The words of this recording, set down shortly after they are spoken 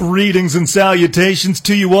Greetings and salutations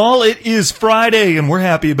to you all. It is Friday, and we're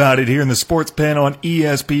happy about it here in the Sports Pen on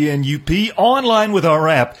ESPN UP, online with our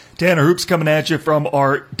app. Tanner Hoops coming at you from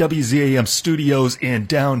our WZAM studios in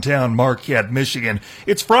downtown Marquette, Michigan.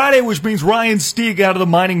 It's Friday, which means Ryan Stieg out of the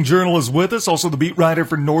Mining Journal is with us, also the beat writer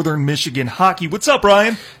for Northern Michigan Hockey. What's up,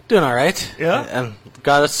 Ryan? Doing all right. Yeah?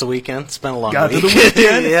 Got us the weekend. It's been a long week. Got to the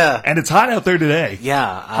weekend? Yeah. And it's hot out there today.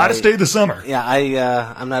 Yeah. Hottest day of the summer.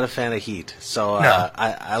 Yeah, I'm not a fan of heat. So No.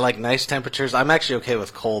 I like nice temperatures. I'm actually okay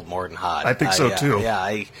with cold more than hot. I think so, too.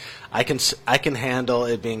 Yeah, I can handle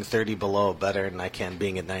it being 30 below better than I can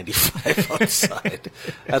being at 95 outside.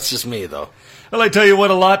 That's just me, though. Well, I tell you what,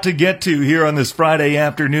 a lot to get to here on this Friday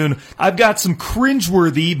afternoon. I've got some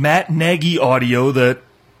cringeworthy Matt Nagy audio that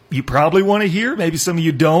you probably want to hear. Maybe some of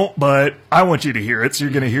you don't, but I want you to hear it, so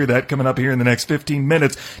you're going to hear that coming up here in the next 15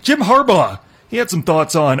 minutes. Jim Harbaugh, he had some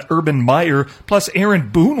thoughts on Urban Meyer, plus Aaron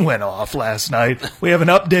Boone went off last night. We have an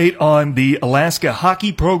update on the Alaska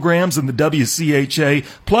hockey programs and the WCHA,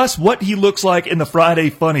 plus what he looks like in the Friday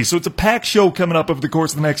Funny. So it's a packed show coming up over the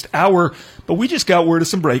course of the next hour, but we just got word of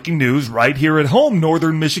some breaking news right here at home.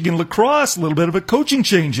 Northern Michigan lacrosse, a little bit of a coaching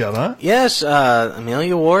change-up, huh? Yes,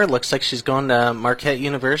 Amelia Ward looks like she's going to Marquette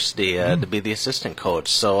University to be the assistant coach.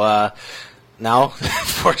 So now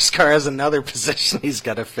Forrest Carr has another position he's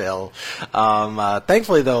got to fill.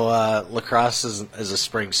 Thankfully, though, lacrosse is a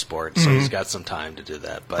spring sport, so he's got some time to do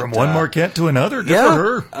that. But, From one Marquette to another, good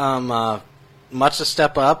for her. Much a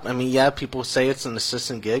step up. I mean, yeah, people say it's an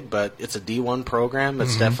assistant gig, but it's a D1 program.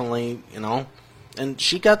 It's definitely, and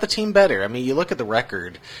she got the team better. I mean, you look at the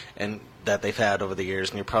record and that they've had over the years,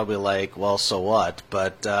 and you're probably like, well, so what?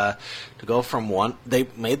 But to go from one, they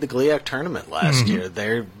made the GLIAC tournament last year.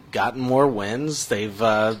 They've gotten more wins.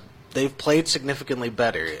 They've played significantly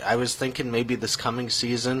better. I was thinking maybe this coming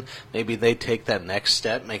season, maybe they take that next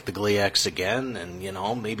step, make the GLIACs again, and,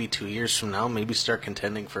 maybe 2 years from now, maybe start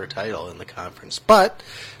contending for a title in the conference. But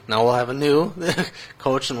now we'll have a new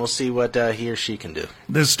coach, and we'll see what he or she can do.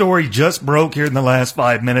 This story just broke here in the last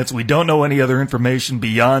 5 minutes. We don't know any other information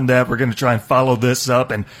beyond that. We're going to try and follow this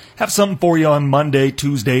up and have something for you on Monday,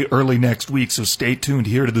 Tuesday, early next week. So stay tuned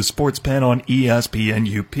here to the Sports Pen on ESPN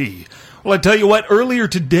UP. Well, I tell you what, earlier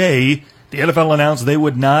today, the NFL announced they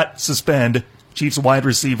would not suspend Chiefs wide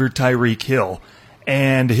receiver Tyreek Hill.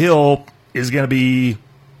 And Hill is going to be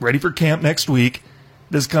ready for camp next week.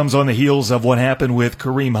 This comes on the heels of what happened with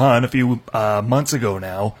Kareem Hunt a few months ago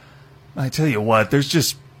now. I tell you what, there's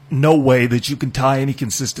just no way that you can tie any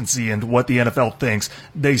consistency into what the NFL thinks.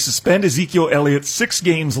 They suspend Ezekiel Elliott 6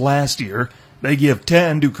 games last year. They give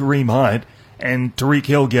 10 to Kareem Hunt, and Tyreek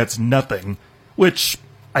Hill gets nothing, which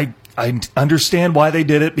I understand why they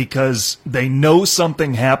did it, because they know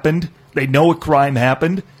something happened. They know a crime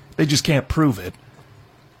happened. They just can't prove it.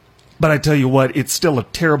 But I tell you what, it's still a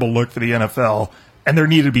terrible look for the NFL, and there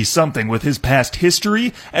needed to be something with his past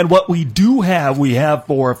history. And what we have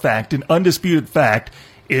for a fact, an undisputed fact,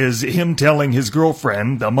 is him telling his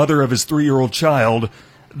girlfriend, the mother of his 3-year-old child,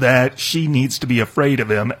 that she needs to be afraid of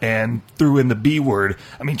him, and threw in the B word.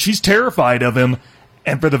 I mean, she's terrified of him.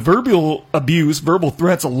 And for the verbal abuse, verbal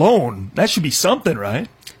threats alone, that should be something, right?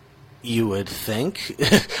 You would think.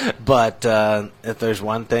 But if there's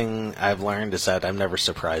one thing I've learned is that I'm never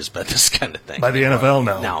surprised by this kind of thing. By the NFL,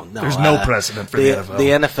 no. No. There's no precedent for the NFL. The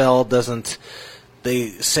NFL doesn't. They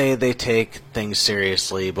say they take things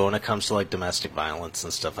seriously, but when it comes to like domestic violence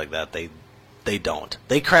and stuff like that, they don't.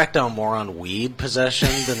 They crack down more on weed possession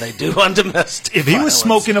than they do on domestic If he was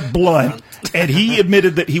smoking a blunt and he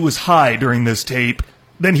admitted that he was high during this tape,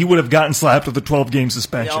 then he would have gotten slapped with a 12-game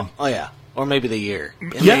suspension. Oh, yeah. Or maybe the year.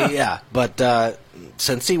 Yeah. But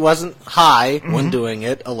since he wasn't high when doing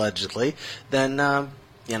it, allegedly, then,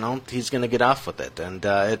 he's going to get off with it. And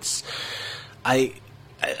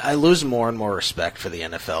I lose more and more respect for the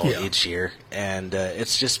NFL each year. And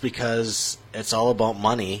it's just because it's all about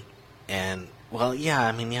money. And, well,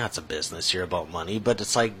 it's a business. You're about money. But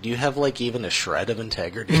it's like, do you have, like, even a shred of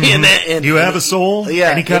integrity? Do you have a soul? Yeah.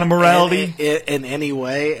 Any kind of morality? In any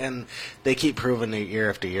way. And they keep proving it year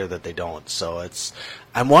after year that they don't. So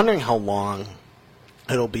I'm wondering how long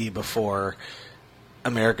it'll be before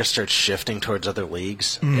America starts shifting towards other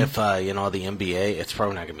leagues. If, the NBA, it's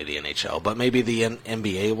probably not going to be the NHL, but maybe the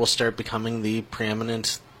NBA will start becoming the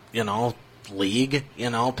preeminent, league,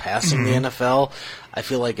 passing the NFL. I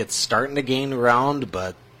feel like it's starting to gain ground,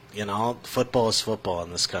 but, football is football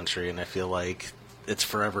in this country, and I feel like it's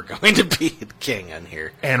forever going to be king in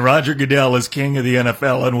here. And Roger Goodell is king of the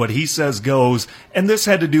NFL, and what he says goes. And this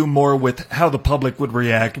had to do more with how the public would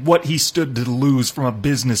react, what he stood to lose from a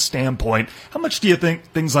business standpoint. How much do you think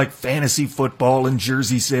things like fantasy football and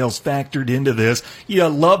jersey sales factored into this? You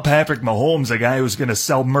love Patrick Mahomes, a guy who's going to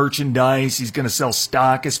sell merchandise. He's going to sell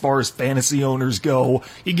stock as far as fantasy owners go.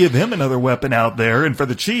 You give him another weapon out there. And for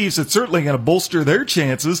the Chiefs, it's certainly going to bolster their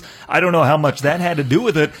chances. I don't know how much that had to do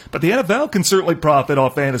with it, but the NFL can certainly profit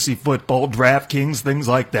off fantasy football, DraftKings, things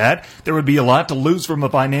like that. There would be a lot to lose from a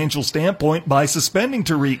financial standpoint by suspending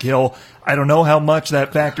Tyreek Hill. I don't know how much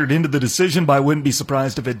that factored into the decision, but I wouldn't be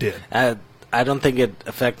surprised if it did. I don't think it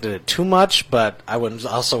affected it too much, but I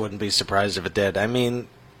wouldn't be surprised if it did. I mean,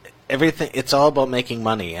 it's all about making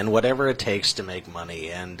money and whatever it takes to make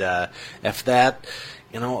money. And if that,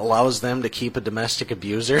 allows them to keep a domestic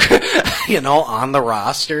abuser, on the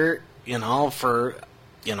roster, for,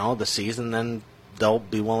 the season, then they'll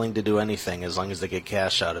be willing to do anything as long as they get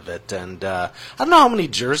cash out of it. And I don't know how many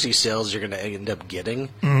jersey sales you're going to end up getting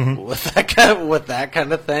with that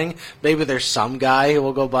kind of thing. Maybe there's some guy who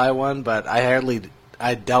will go buy one, but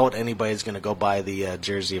I doubt anybody's going to go buy the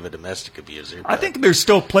jersey of a domestic abuser. But I think there's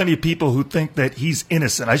still plenty of people who think that he's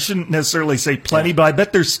innocent. I shouldn't necessarily say plenty, but I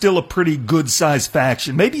bet there's still a pretty good-sized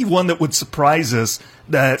faction, maybe one that would surprise us,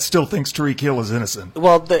 that still thinks Tyreek Hill is innocent.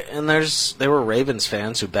 Well, there were Ravens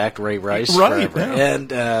fans who backed Ray Rice forever,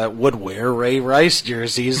 and would wear Ray Rice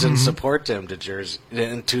jerseys and support him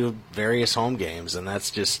to various home games, and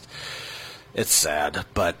that's just, it's sad,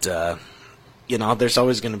 but there's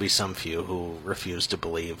always going to be some few who refuse to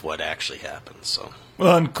believe what actually happened. So,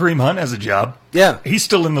 well, and Kareem Hunt has a job. Yeah, he's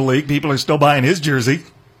still in the league. People are still buying his jersey.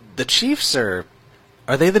 The Chiefs are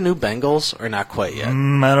they the new Bengals or not quite yet?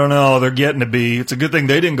 I don't know. They're getting to be. It's a good thing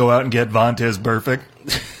they didn't go out and get Vontaze Burfict.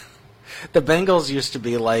 The Bengals used to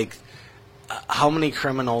be like, how many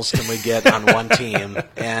criminals can we get on one team,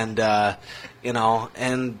 and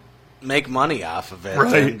and make money off of it,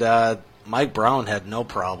 right. And Mike Brown had no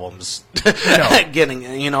problems getting,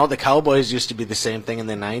 the Cowboys used to be the same thing in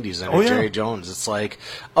the 90s under Jerry Jones. It's like,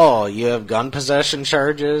 oh, you have gun possession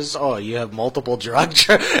charges. Oh, you have multiple drug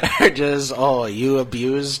charges. Oh, you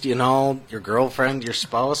abused, your girlfriend, your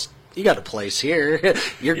spouse. You got a place here.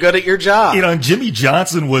 You're good at your job. And Jimmy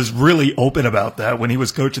Johnson was really open about that when he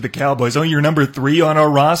was coach of the Cowboys. Oh, you're number 3 on our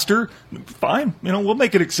roster? Fine. We'll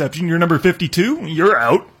make an exception. You're number 52? You're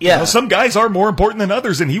out. Yeah. Some guys are more important than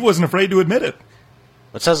others, and he wasn't afraid to admit it.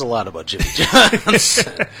 It says a lot about Jimmy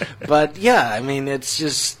Johnson. But, yeah, it's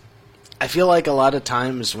just, I feel like a lot of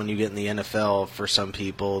times when you get in the NFL, for some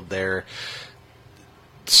people, their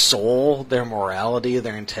soul, their morality,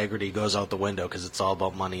 their integrity goes out the window because it's all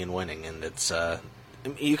about money and winning. And it's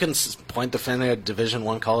you can point the finger at Division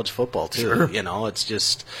I college football too. Sure. It's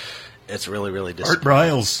just, it's really, really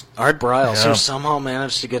disappointing. Art Briles, who somehow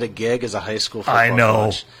managed to get a gig as a high school football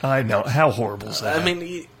coach. I know. How horrible is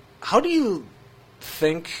that? How do you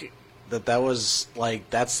think that was like,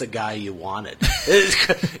 that's the guy you wanted?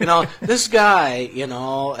 This guy,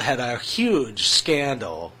 had a huge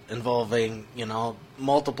scandal involving,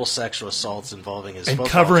 multiple sexual assaults involving his football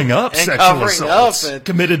covering up sexual assaults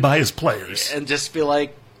committed by his players. And just be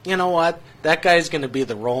like, you know what? That guy's going to be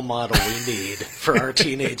the role model we need for our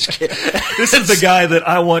teenage kids. This is the guy that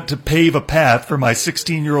I want to pave a path for my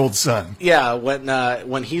 16-year-old son. Yeah,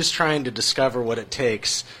 when he's trying to discover what it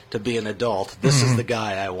takes to be an adult, this is the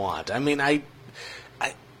guy I want. I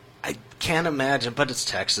can't imagine, but it's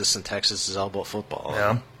Texas, and Texas is all about football.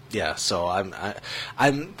 Yeah. Yeah, so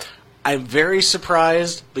I'm very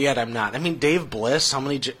surprised, but yet I'm not. Dave Bliss, how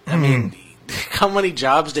many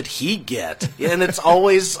jobs did he get? And it's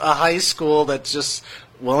always a high school that's just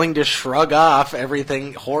willing to shrug off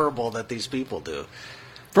everything horrible that these people do.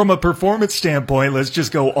 From a performance standpoint, let's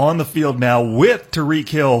just go on the field now with Tyreek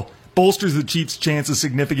Hill. Bolsters the Chiefs' chances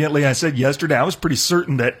significantly. I said yesterday I was pretty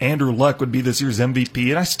certain that Andrew Luck would be this year's MVP,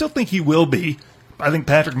 and I still think he will be. I think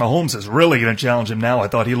Patrick Mahomes is really going to challenge him now. I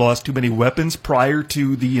thought he lost too many weapons prior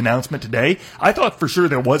to the announcement today. I thought for sure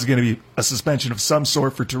there was going to be a suspension of some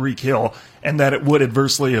sort for Tyreek Hill and that it would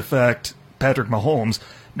adversely affect Patrick Mahomes.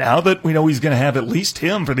 Now that we know he's going to have at least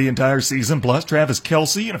him for the entire season, plus Travis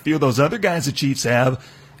Kelce and a few of those other guys the Chiefs have,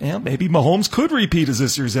 maybe Mahomes could repeat as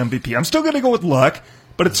this year's MVP. I'm still going to go with Luck,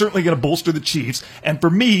 but it's certainly going to bolster the Chiefs. And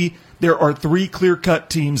for me, there are 3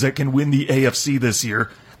 clear-cut teams that can win the AFC this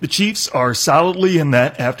year. The Chiefs are solidly in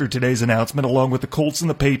that after today's announcement, along with the Colts and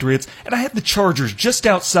the Patriots. And I have the Chargers just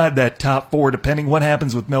outside that top 4, depending what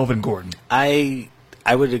happens with Melvin Gordon. I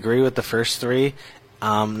would agree with the first 3.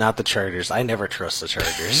 Not the Chargers. I never trust the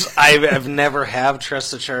Chargers. I've never have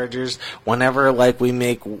trust the Chargers. Whenever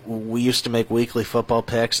we used to make weekly football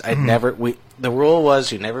picks. The rule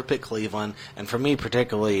was you never pick Cleveland, and for me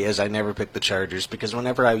particularly is I never pick the Chargers because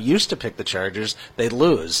whenever I used to pick the Chargers, they'd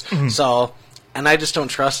lose. So, and I just don't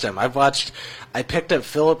trust him. I picked up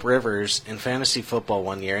Phillip Rivers in fantasy football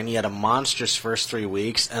one year, and he had a monstrous first 3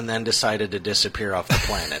 weeks, and then decided to disappear off the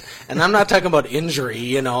planet. And I'm not talking about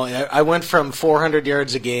injury, I went from 400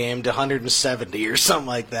 yards a game to 170 or something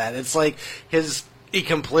like that. It's like he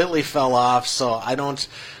completely fell off. So I don't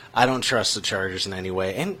trust the Chargers in any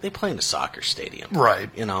way, and they play in a soccer stadium, right?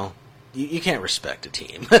 You can't respect a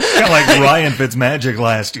team. Kind of like Ryan Fitzmagic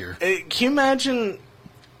last year. Can you imagine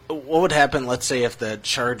what would happen, let's say, if the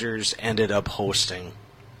Chargers ended up hosting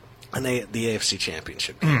the AFC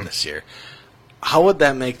Championship game this year? How would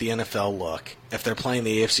that make the NFL look if they're playing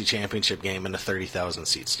the AFC Championship game in a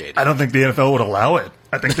 30,000-seat stadium? I don't think the NFL would allow it.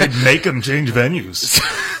 I think they'd make them change venues.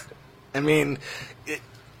 I mean,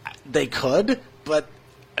 they could, but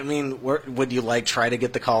I mean, would you try to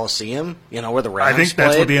get the Coliseum? Where the Rams I think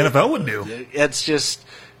that's what the NFL would do. It's just.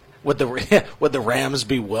 Would the Rams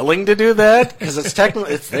be willing to do that? Because it's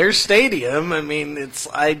technically it's their stadium. I mean, it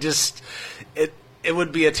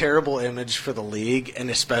would be a terrible image for the league,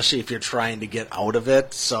 and especially if you're trying to get out of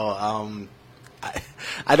it. So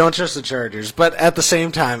I don't trust the Chargers, but at the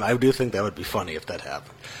same time, I do think that would be funny if that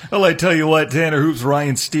happened. Well, I tell you what, Tanner Hoops,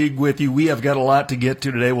 Ryan Stieg with you. We have got a lot to get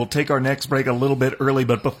to today. We'll take our next break a little bit early,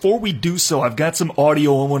 but before we do so, I've got some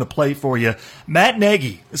audio I want to play for you. Matt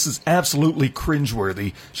Nagy, this is absolutely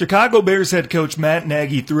cringeworthy. Chicago Bears head coach Matt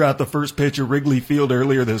Nagy threw out the first pitch at Wrigley Field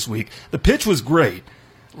earlier this week. The pitch was great.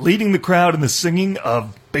 Leading the crowd in the singing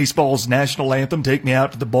of baseball's national anthem, Take Me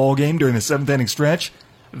Out to the Ball Game, during the 7th inning stretch.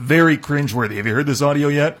 Very cringeworthy. Have you heard this audio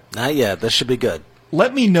yet? Not yet. This should be good.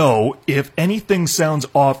 Let me know if anything sounds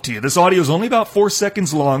off to you. This audio is only about 4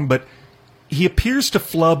 seconds long, but he appears to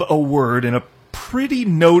flub a word in a pretty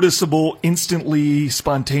noticeable, instantly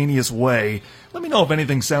spontaneous way. Let me know if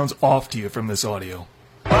anything sounds off to you from this audio.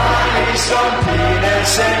 Buy me some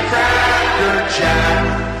peanuts and Cracker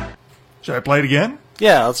Jack. Should I play it again?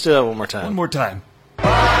 Yeah, let's do that one more time. One more time.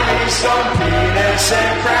 Buy me some peanuts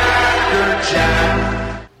and Cracker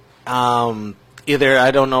Jack. Either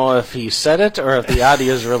I don't know if he said it or if the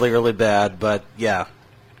audio is really, really bad, but yeah,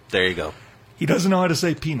 there you go. He doesn't know how to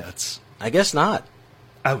say peanuts. I guess not.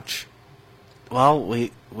 Ouch. Well,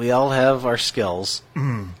 we all have our skills,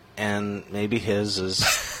 and maybe his is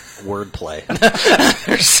wordplay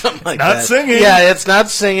or something like that. Not singing. Yeah, it's not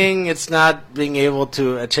singing. It's not being able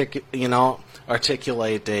to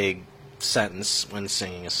articulate a sentence when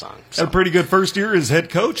singing a song. So. Had a pretty good first year as head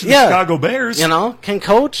coach of the Chicago Bears. Can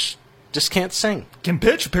coach, just can't sing. Can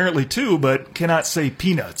pitch apparently too, but cannot say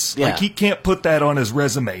peanuts. Yeah. Like he can't put that on his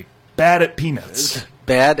resume. Bad at peanuts.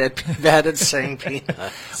 Bad at saying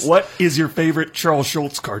peanuts. What is your favorite Charles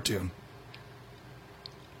Schultz cartoon?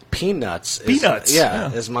 Peanuts. Peanuts.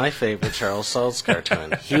 Is my favorite Charles Schultz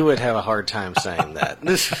cartoon. He would have a hard time saying that.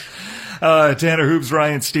 Tanner Hoops,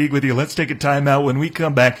 Ryan Stieg with you. Let's take a timeout. When we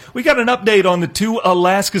come back, we got an update on the 2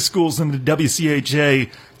 Alaska schools in the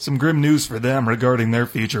WCHA. Some grim news for them regarding their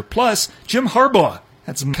future. Plus, Jim Harbaugh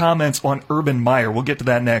had some comments on Urban Meyer. We'll get to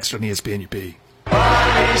that next on ESPN UP.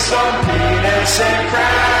 Buy me some peanuts and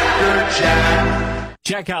Cracker Jack.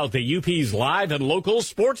 Check out the UP's live and local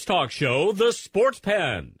sports talk show, The Sports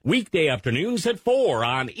Pen. Weekday afternoons at 4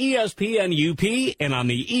 on ESPN UP and on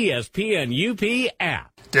the ESPN UP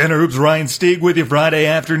app. Tanner Hoops, Ryan Stieg with you Friday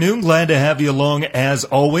afternoon. Glad to have you along as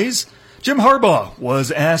always. Jim Harbaugh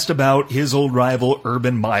was asked about his old rival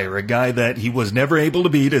Urban Meyer, a guy that he was never able to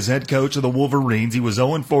beat as head coach of the Wolverines. He was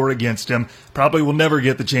 0-4 against him. Probably will never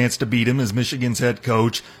get the chance to beat him as Michigan's head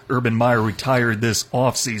coach. Urban Meyer retired this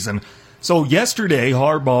offseason. So yesterday,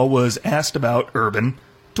 Harbaugh was asked about Urban,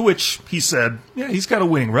 to which he said, yeah, he's got a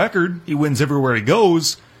winning record. He wins everywhere he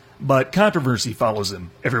goes, but controversy follows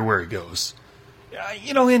him everywhere he goes.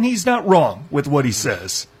 And he's not wrong with what he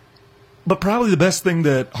says. But probably the best thing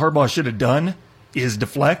that Harbaugh should have done is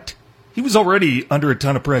deflect. He was already under a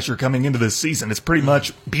ton of pressure coming into this season. It's pretty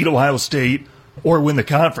much beat Ohio State or win the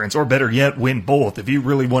conference, or better yet, win both if you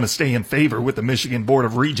really want to stay in favor with the Michigan Board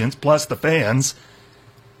of Regents plus the fans.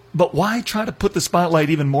 But why try to put the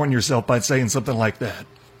spotlight even more on yourself by saying something like that?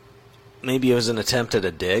 Maybe it was an attempt at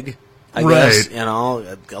a dig. I Right.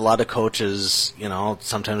 guess, a lot of coaches,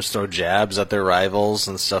 sometimes throw jabs at their rivals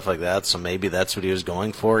and stuff like that. So maybe that's what he was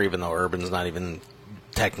going for, even though Urban's not even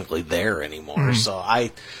technically there anymore. Mm-hmm. So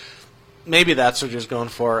maybe that's what he was going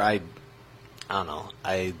for. I don't know.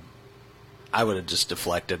 I would have just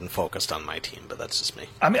deflected and focused on my team, but that's just me.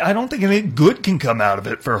 I mean, I don't think anything good can come out of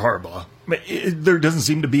it for Harbaugh. I mean, there doesn't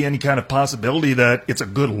seem to be any kind of possibility that it's a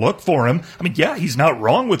good look for him. I mean, yeah, he's not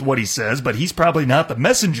wrong with what he says, but he's probably not the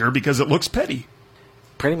messenger because it looks petty.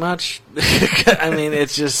 Pretty much. I mean,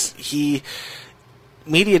 it's just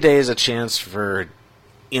media day is a chance for,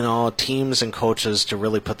 teams and coaches to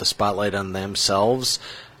really put the spotlight on themselves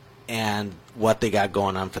and what they got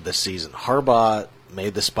going on for this season. Harbaugh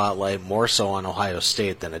made the spotlight more so on Ohio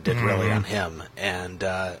State than it did really on him. And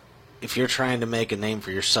if you're trying to make a name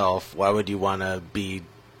for yourself, why would you want to be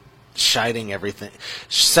shining everything,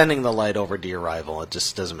 sending the light over to your rival? It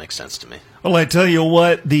just doesn't make sense to me. Well, I tell you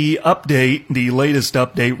what, the latest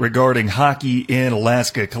update regarding hockey in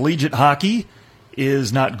Alaska, collegiate hockey,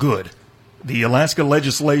 is not good. The Alaska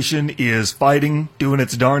legislation is fighting, doing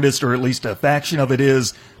its darndest, or at least a faction of it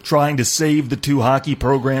is, trying to save the two hockey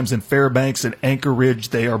programs in Fairbanks and Anchorage.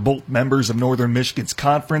 They are both members of Northern Michigan's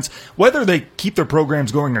conference. Whether they keep their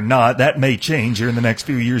programs going or not, that may change here in the next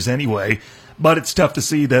few years anyway. But it's tough to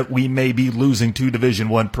see that we may be losing two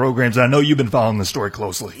Division I programs. I know you've been following the story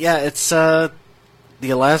closely. Yeah, it's the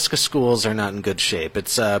Alaska schools are not in good shape.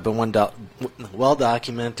 It's been well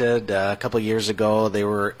documented. A couple of years ago, they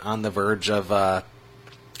were on the verge of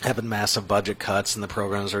having massive budget cuts, and the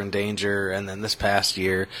programs are in danger. And then this past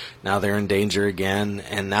year, now they're in danger again.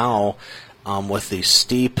 And now, with the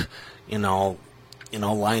steep, line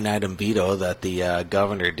item veto that the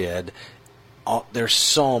governor did, there's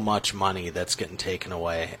so much money that's getting taken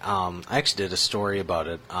away. I actually did a story about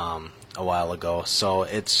it a while ago. So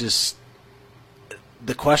it's just,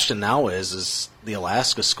 the question now is the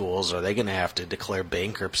Alaska schools, are they going to have to declare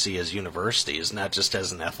bankruptcy as universities, not just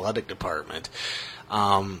as an athletic department?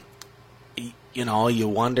 You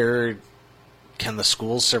wonder, can the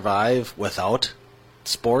schools survive without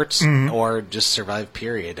sports or just survive,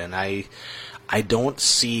 period? And I don't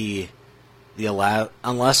see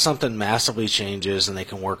unless something massively changes and they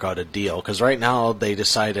can work out a deal, because right now they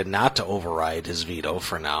decided not to override his veto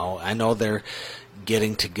for now. I know they're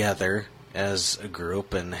getting together as a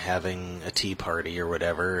group and having a tea party or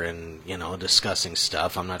whatever and, discussing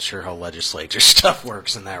stuff. I'm not sure how legislature stuff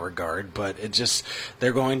works in that regard, but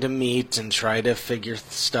they're going to meet and try to figure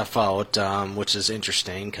stuff out, which is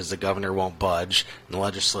interesting because the governor won't budge and the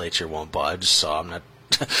legislature won't budge, so I'm not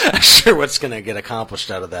sure what's going to get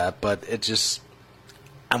accomplished out of that, but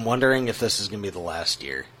I'm wondering if this is going to be the last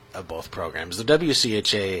year of both programs. The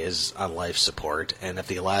WCHA is on life support, and if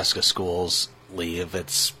the Alaska schools leave,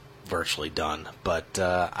 it's virtually done. But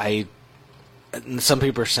some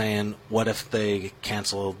people are saying, what if they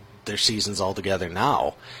cancel their seasons altogether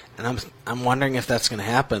now? And I'm wondering if that's going to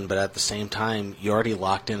happen, but at the same time, you already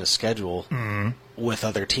locked in a schedule with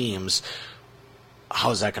other teams.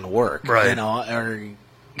 How's that going to work? Right. Or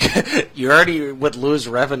you already would lose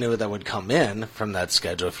revenue that would come in from that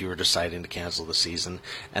schedule if you were deciding to cancel the season.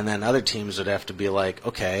 And then other teams would have to be like,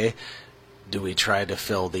 okay, do we try to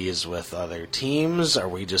fill these with other teams? Are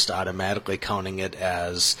we just automatically counting it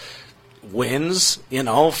as wins,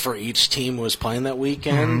 for each team who was playing that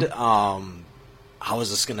weekend? How is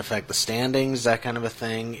this going to affect the standings, that kind of a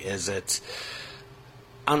thing? Is it,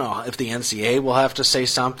 I don't know, if the NCAA will have to say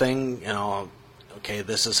something, okay,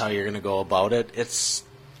 this is how you're going to go about it. It's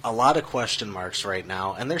a lot of question marks right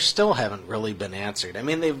now, and they still haven't really been answered. I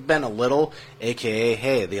mean, they've been a little, a.k.a.,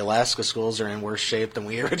 hey, the Alaska schools are in worse shape than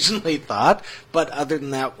we originally thought, but other than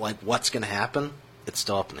that, what's going to happen? It's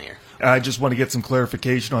still up in the air. I just want to get some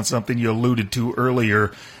clarification on something you alluded to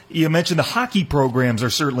earlier. You mentioned the hockey programs are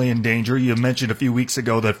certainly in danger. You mentioned a few weeks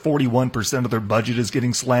ago that 41% of their budget is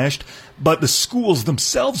getting slashed, but the schools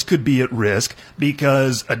themselves could be at risk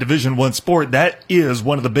because a Division I sport, that is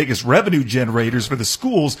one of the biggest revenue generators for the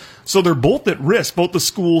schools, so they're both at risk, both the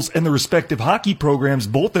schools and the respective hockey programs,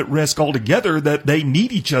 both at risk altogether, that they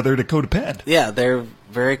need each other to codepend. Yeah, they're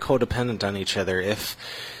very codependent on each other.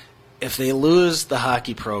 If they lose the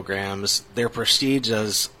hockey programs, their prestige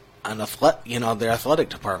as their athletic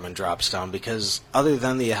department drops down, because other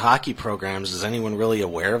than the hockey programs, is anyone really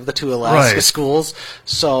aware of the two Alaska schools?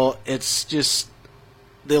 So it's just,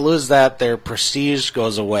 they lose that, their prestige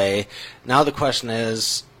goes away. Now the question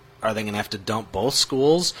is, are they going to have to dump both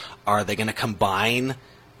schools? Are they going to combine,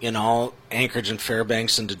 Anchorage and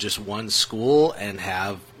Fairbanks into just one school and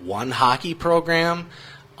have one hockey program?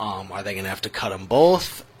 Are they going to have to cut them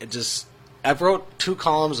both? I've wrote 2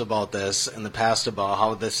 columns about this in the past about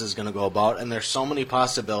how this is going to go about, and there's so many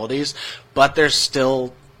possibilities, but they're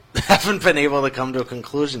still haven't been able to come to a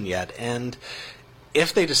conclusion yet. And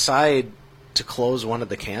if they decide to close one of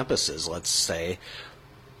the campuses, let's say,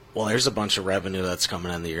 well, there's a bunch of revenue that's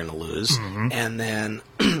coming in that you're going to lose, and then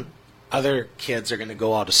Other kids are going to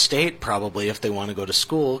go out of state probably if they want to go to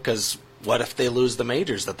school, because what if they lose the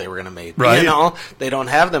majors that they were going to make? Right. You know, they don't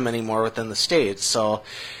have them anymore within the state. So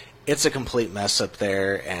it's a complete mess up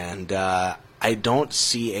there, and I don't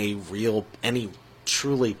see any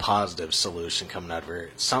truly positive solution coming out of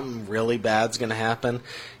it. Something really bad's going to happen.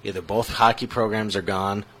 Either both hockey programs are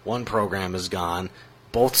gone, one program is gone,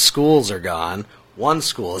 both schools are gone, one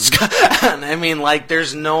school is gone. I mean, like,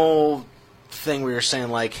 there's no thing we were saying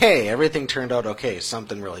like, hey, everything turned out okay.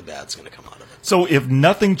 Something really bad's going to come out of it. So if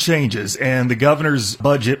nothing changes and the governor's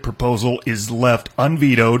budget proposal is left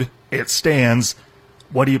unvetoed, it stands,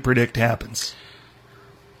 what do you predict happens?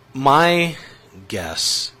 My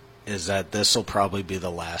guess is that this will probably be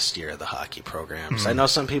the last year of the hockey programs. I know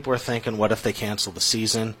some people are thinking, what if they cancel the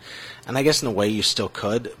season? And I guess in a way you still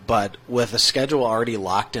could, but with a schedule already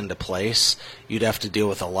locked into place, you'd have to deal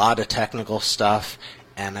with a lot of technical stuff,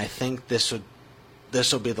 and I think this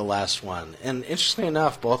will be the last one. And interestingly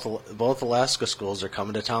enough, both Alaska schools are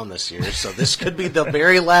coming to town this year, so this could be the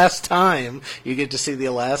very last time you get to see the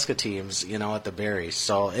Alaska teams, you know, at the Berry.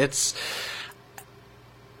 So it's,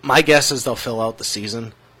 my guess is they'll fill out the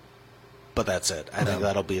season, but that's it. I think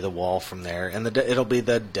that'll be the wall from there, and it'll be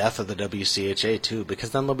the death of the WCHA too,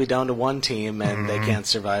 because then they'll be down to one team and they can't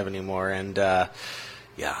survive anymore. And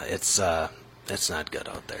it's not good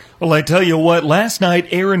out there. Well, I tell you what, last night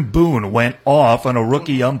Aaron Boone went off on a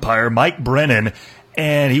rookie umpire, Mike Brennan,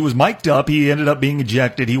 and he was mic'd up. He ended up being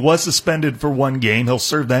ejected. He was suspended for one game. He'll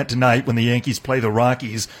serve that tonight when the Yankees play the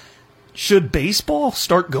Rockies. Should baseball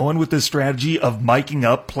start going with this strategy of miking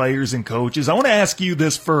up players and coaches? I want to ask you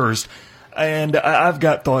this first, and I've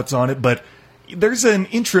got thoughts on it, but there's an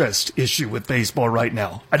interest issue with baseball right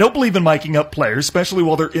now. I don't believe in miking up players, especially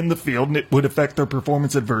while they're in the field, and it would affect their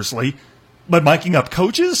performance adversely. But miking up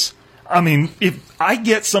coaches? I mean, if I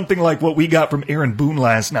get something like what we got from Aaron Boone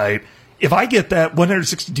last night, if I get that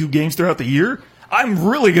 162 games throughout the year, I'm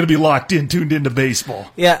really going to be locked in, tuned into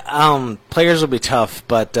baseball. Yeah, players will be tough,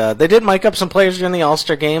 but they did mic up some players during the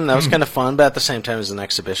All-Star game. That was kind of fun, but at the same time, it was an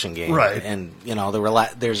exhibition game. Right. And, you know,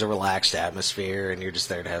 there's a relaxed atmosphere, and you're just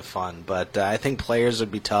there to have fun. But I think players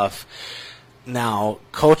would be tough. Now,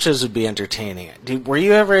 coaches would be entertaining. Were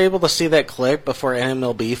you ever able to see that clip before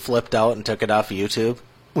MLB flipped out and took it off of YouTube?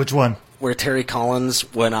 Which one? Where Terry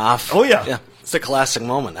Collins went off. Oh, yeah. It's a classic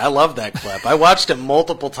moment. I love that clip. I watched it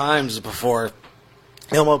multiple times before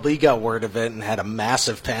MLB got word of it and had a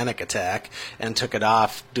massive panic attack and took it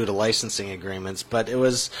off due to licensing agreements. But it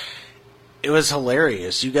was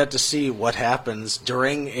hilarious. You got to see what happens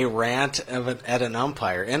during a rant at an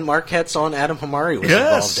umpire. And Marquette's own Adam Hamari was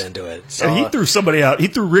involved into it. So, and he threw somebody out. He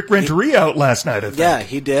threw Rick Renteria out last night, I think. Yeah,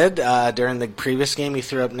 he did. During the previous game, he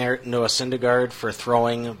threw up Noah Syndergaard for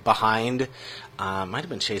throwing behind. Might have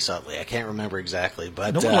been Chase Utley. I can't remember exactly.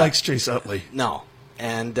 But no one likes Chase Utley. No.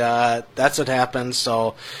 And that's what happened.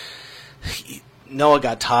 So Noah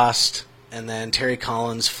got tossed. And then Terry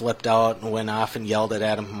Collins flipped out and went off and yelled at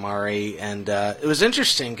Adam Hamari. And it was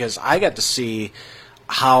interesting because I got to see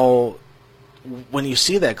how, when you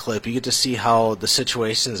see that clip, you get to see how the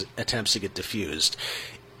situation attempts to get diffused.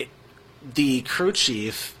 The crew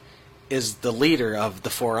chief is the leader of the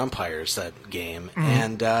four umpires that game.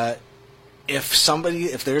 And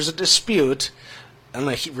if there's a dispute, and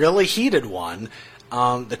a really heated one,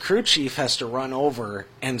 the crew chief has to run over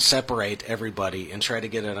and separate everybody and try to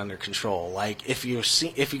get it under control. Like if you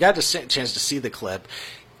got a chance to see the clip,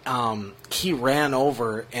 he ran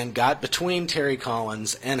over and got between Terry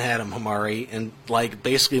Collins and Adam Hamari and like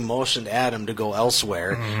basically motioned Adam to go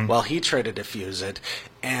elsewhere while he tried to defuse it.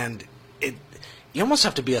 And you almost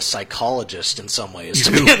have to be a psychologist in some ways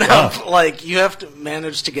to be like you have to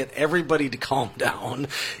manage to get everybody to calm down,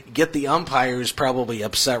 get the umpire who's probably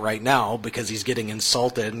upset right now because he's getting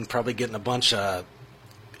insulted and probably getting a bunch of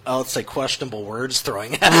let's say questionable words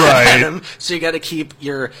throwing at him. So you got to keep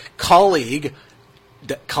your colleague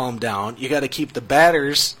calm down. You got to keep the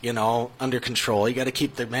batters, under control. You got to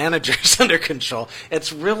keep the managers under control.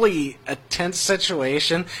 It's really a tense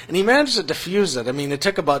situation, and he managed to diffuse it. I mean, it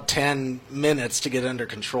took about 10 minutes to get under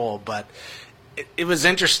control, but it was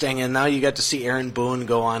interesting, and now you got to see Aaron Boone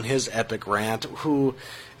go on his epic rant, who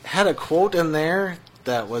had a quote in there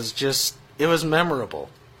that was just, it was memorable,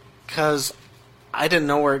 because I didn't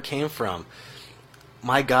know where it came from.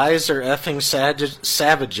 My guys are effing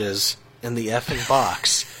savages in the effing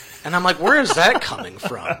box. And I'm like, where is that coming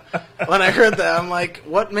from? When I heard that, I'm like,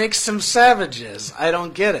 what makes them savages? I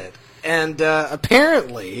don't get it. And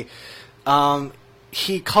apparently,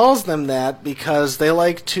 he calls them that because they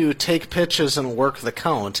like to take pitches and work the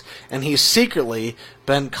count. And he's secretly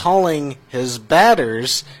been calling his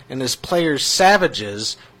batters and his players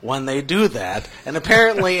savages when they do that. And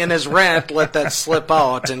apparently in his rant let that slip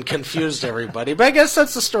out and confused everybody. But I guess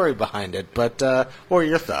that's the story behind it. But what are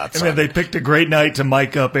your thoughts? I mean, they picked a great night to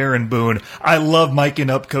mic up Aaron Boone. I love miking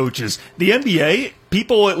up coaches. The NBA,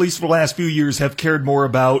 people, at least for the last few years, have cared more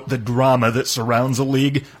about the drama that surrounds a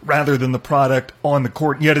league rather than the product on the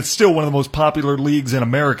court. And yet it's still one of the most popular leagues in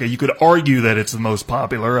America. You could argue that it's the most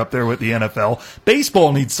popular up there with the NFL.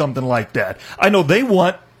 Baseball needs something like that. I know they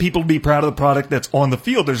want people to be proud of the product that's on the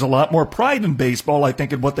field. There's a lot more pride in baseball, I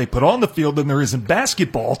think, in what they put on the field than there is in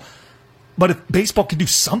basketball. But if baseball can do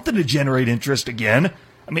something to generate interest again,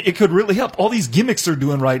 I mean, it could really help. All these gimmicks they're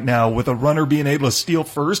doing right now with a runner being able to steal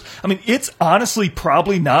first. I mean, it's honestly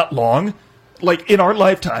probably not long. Like, in our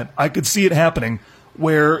lifetime, I could see it happening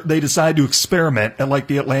where they decide to experiment at, like,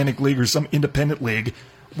 the Atlantic League or some independent league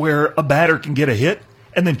where a batter can get a hit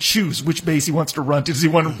and then choose which base he wants to run to. Does he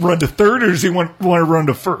want to run to third, or does he want to run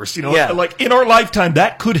to first? You know, like, in our lifetime,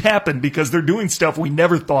 that could happen because they're doing stuff we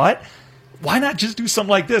never thought. Why not just do something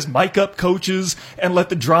like this? Mic up coaches and let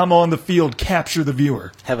the drama on the field capture the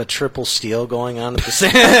viewer. Have a triple steal going on at the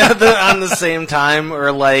same on the same time,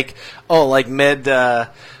 or like mid, let's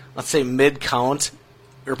say mid count,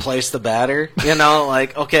 replace the batter. You know,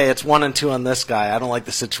 like, okay, it's 1 and 2 on this guy. I don't like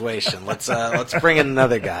the situation. Let's bring in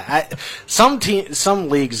another guy. Some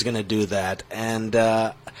league's going to do that, and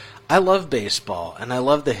I love baseball and I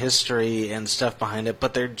love the history and stuff behind it,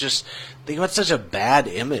 but they got such a bad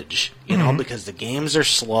image, you know, because the games are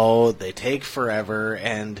slow, they take forever,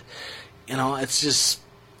 and you know, it's just,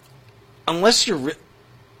 unless you're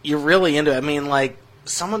really into it. I mean, like,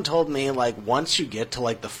 someone told me, like, once you get to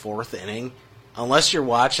like the 4th inning, unless you're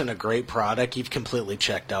watching a great product, you've completely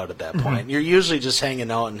checked out at that point. You're usually just hanging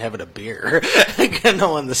out and having a beer, you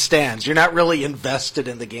know, in the stands. You're not really invested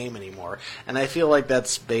in the game anymore. And I feel like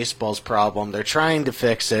that's baseball's problem. They're trying to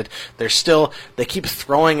fix it. They keep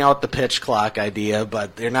throwing out the pitch clock idea,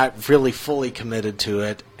 but they're not really fully committed to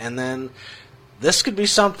it. And then this could be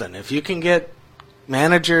something. If you can get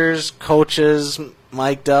managers, coaches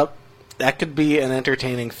mic'd up, that could be an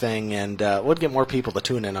entertaining thing, and would get more people to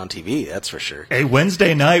tune in on TV, that's for sure. Hey,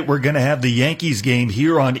 Wednesday night, we're going to have the Yankees game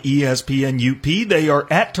here on ESPN UP. They are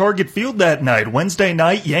at Target Field that night. Wednesday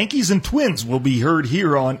night, Yankees and Twins will be heard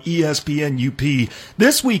here on ESPN UP.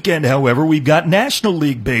 This weekend, however, we've got National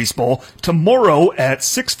League Baseball tomorrow at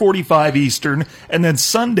 6:45 Eastern, and then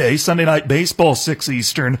Sunday Night Baseball, 6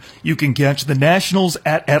 Eastern. You can catch the Nationals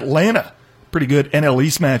at Atlanta. Pretty good NL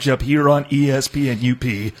East matchup here on ESPN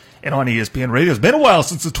UP and on ESPN Radio. It's been a while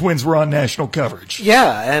since the Twins were on national coverage.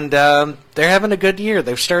 Yeah, and they're having a good year.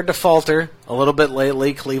 They've started to falter a little bit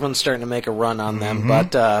lately. Cleveland's starting to make a run on them,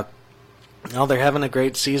 but no, they're having a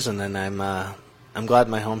great season, and I'm glad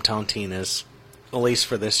my hometown team is, at least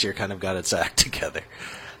for this year, kind of got its act together.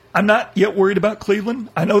 I'm not yet worried about Cleveland.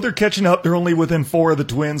 I know they're catching up. They're only within 4 of the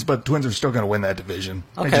Twins, but the Twins are still going to win that division.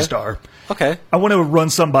 Okay. They just are. Okay. I want to run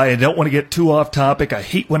some by. I don't want to get too off topic. I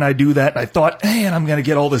hate when I do that. I thought, man, I'm going to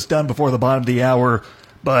get all this done before the bottom of the hour,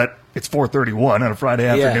 but it's 4:31 on a Friday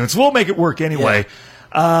afternoon, so we'll make it work anyway.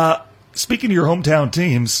 Yeah. Speaking of your hometown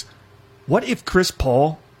teams, what if Chris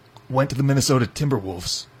Paul went to the Minnesota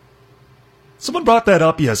Timberwolves? Someone brought that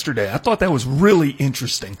up yesterday. I thought that was really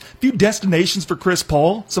interesting. A few destinations for Chris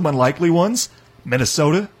Paul, some unlikely ones: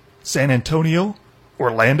 Minnesota, San Antonio,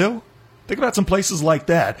 Orlando. Think about some places like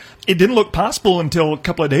that. It didn't look possible until a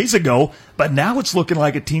couple of days ago, but now it's looking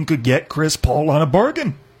like a team could get Chris Paul on a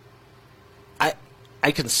bargain.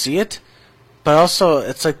 I can see it, but also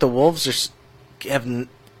it's like the Wolves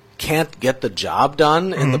can't get the job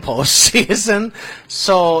done in the postseason,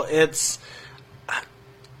 so it's.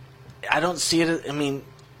 I don't see it. I mean,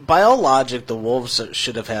 by all logic, the Wolves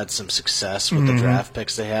should have had some success with the draft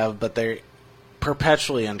picks they have, but they're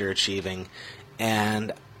perpetually underachieving.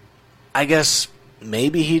 And I guess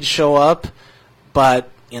maybe he'd show up, but,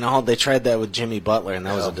 you know, they tried that with Jimmy Butler, and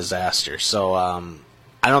that was a disaster. So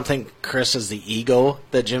I don't think Chris has the ego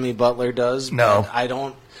that Jimmy Butler does. No. But I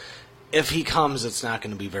don't. If he comes, it's not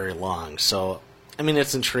going to be very long. So. I mean,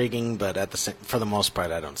 it's intriguing, but for the most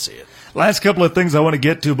part, I don't see it. Last couple of things I want to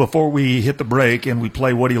get to before we hit the break and we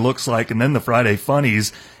play What He Looks Like and then the Friday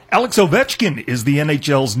Funnies. Alex Ovechkin is the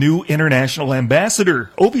NHL's new international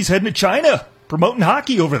ambassador. Ovi's heading to China, promoting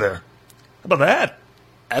hockey over there. How about that?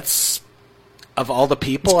 That's, of all the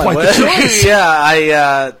people, it's quite the choice.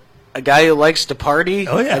 Yeah, a guy who likes to party,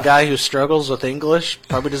 a guy who struggles with English,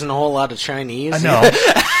 probably doesn't know a whole lot of Chinese. I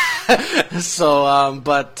know.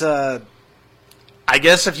 So, I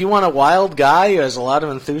guess if you want a wild guy who has a lot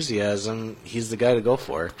of enthusiasm, he's the guy to go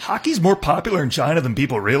for. Hockey's more popular in China than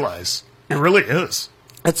people realize. It really is.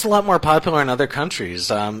 It's a lot more popular in other countries.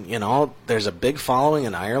 There's a big following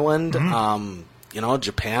in Ireland.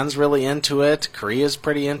 Japan's really into it. Korea's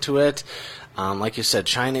pretty into it. Like you said,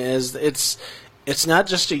 China is. It's not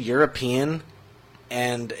just a European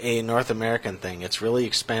and a North American thing. It's really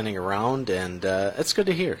expanding around, and it's good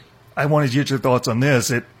to hear. I wanted to get your thoughts on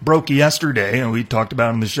this. It broke yesterday, and we talked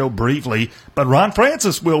about it on the show briefly, but Ron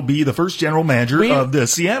Francis will be the first general manager of the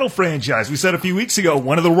Seattle franchise. We said a few weeks ago,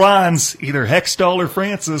 one of the Rons, either Hextall or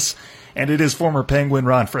Francis, and it is former Penguin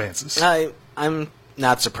Ron Francis. I'm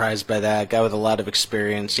not surprised by that. Guy with a lot of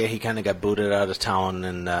experience. Yeah, he kind of got booted out of town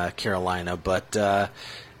in Carolina, but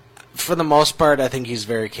for the most part, I think he's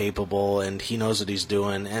very capable, and he knows what he's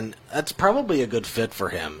doing, and that's probably a good fit for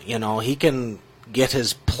him. He can get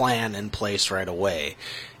his plan in place right away.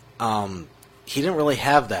 He didn't really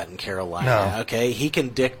have that in Carolina. No. Okay, he can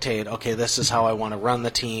dictate, okay, this is how I want to run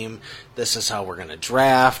the team, this is how we're going to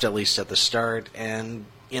draft, at least at the start, and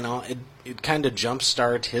it kind of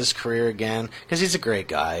jumpstart his career again, because he's a great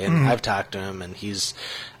guy, and I've talked to him, and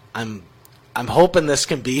I'm hoping this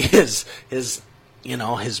can be his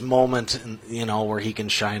moment, where he can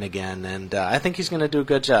shine again, and I think he's going to do a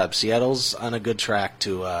good job. Seattle's on a good track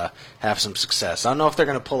to have some success. I don't know if they're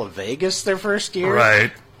going to pull a Vegas their first year,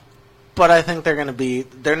 right? But I think they're not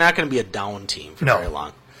going to be a down team for very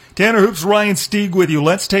long. Tanner Hoops, Ryan Stieg with you.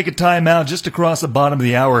 Let's take a timeout just across the bottom of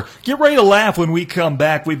the hour. Get ready to laugh when we come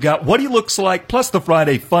back. We've got What He Looks Like, plus the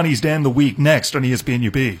Friday Funnies to end the week next on ESPN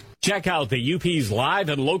UP. Check out the UP's live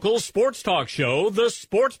and local sports talk show, The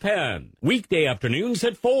Sports Pen. Weekday afternoons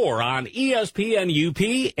at 4 on ESPN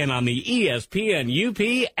UP and on the ESPN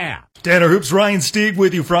UP app. Tanner Hoops, Ryan Stieg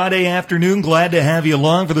with you Friday afternoon. Glad to have you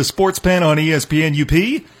along for the Sports Pen on ESPN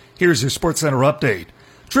UP. Here's your Sports Center update.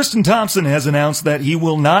 Tristan Thompson has announced that he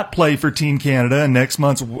will not play for Team Canada in next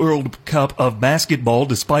month's World Cup of Basketball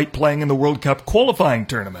despite playing in the World Cup qualifying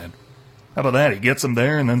tournament. How about that? He gets them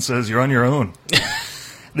there and then says, you're on your own.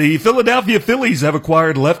 The Philadelphia Phillies have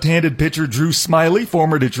acquired left-handed pitcher Drew Smyly,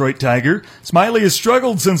 former Detroit Tiger. Smyly has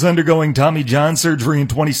struggled since undergoing Tommy John surgery in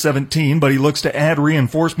 2017, but he looks to add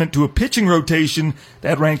reinforcement to a pitching rotation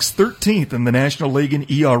that ranks 13th in the National League in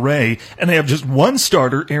ERA, and they have just one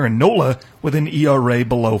starter, Aaron Nola, with an ERA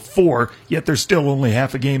below 4, yet they're still only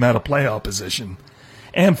half a game out of playoff position.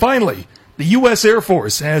 And finally, the U.S. Air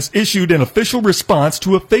Force has issued an official response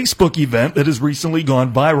to a Facebook event that has recently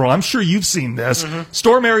gone viral. I'm sure you've seen this.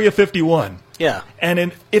 Storm Area 51. Yeah.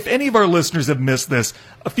 And if any of our listeners have missed this,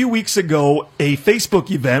 a few weeks ago, a Facebook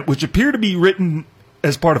event, which appeared to be written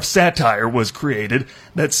as part of satire, was created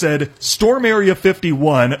that said, Storm Area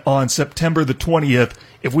 51 on September the 20th.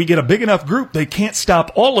 If we get a big enough group, they can't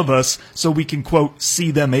stop all of us, so we can, quote, see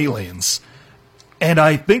them aliens. And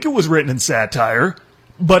I think it was written in satire,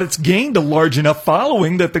 but it's gained a large enough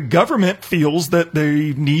following that the government feels that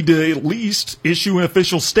they need to at least issue an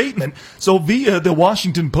official statement. So via the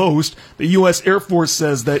Washington Post, the U.S. Air Force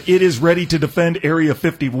says that it is ready to defend Area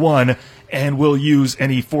 51 and will use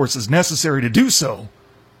any forces necessary to do so.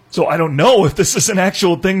 So I don't know if this is an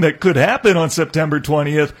actual thing that could happen on September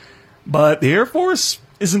 20th, but the Air Force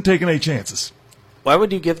isn't taking any chances. Why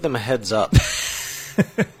would you give them a heads up?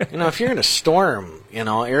 If you're in a storm,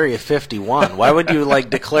 Area 51, why would you,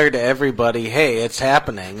 declare to everybody, hey, it's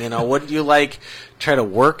happening? Wouldn't you, try to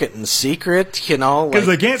work it in secret, Because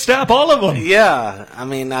they can't stop all of them. Yeah, I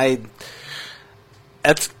mean,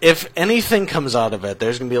 if anything comes out of it,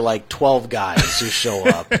 there's going to be, 12 guys who show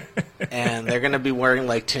up, and they're going to be wearing,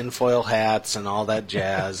 tinfoil hats and all that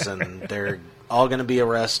jazz, and they're all going to be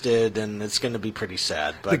arrested, and it's going to be pretty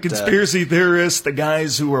sad. But, the conspiracy theorists, the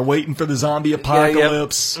guys who are waiting for the zombie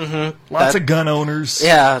apocalypse, lots of gun owners.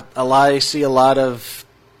 Yeah, I see a lot of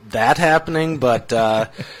that happening, but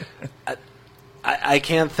I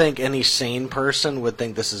can't think any sane person would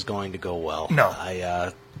think this is going to go well. No.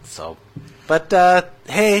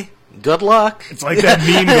 Hey, good luck. It's like that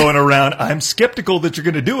meme going around. I'm skeptical that you're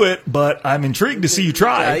going to do it, but I'm intrigued to see you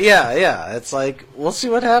try. Yeah. It's like, we'll see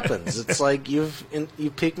what happens. It's like you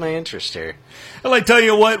piqued my interest here. Well, I tell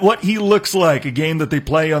you what he looks like, a game that they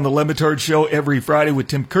play on the Lemitard Show every Friday with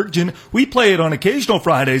Tim Kirkjian. We play it on occasional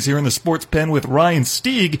Fridays here in the Sports Pen with Ryan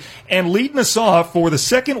Stieg, and leading us off for the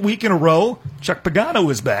second week in a row, Chuck Pagano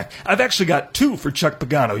is back. I've actually got two for Chuck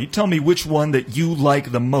Pagano. You tell me which one that you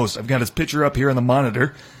like the most. I've got his picture up here on the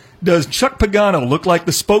monitor. Does Chuck Pagano look like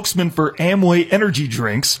the spokesman for Amway energy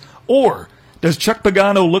drinks, or does Chuck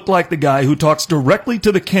Pagano look like the guy who talks directly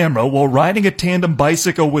to the camera while riding a tandem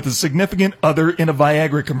bicycle with a significant other in a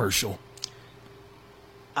Viagra commercial?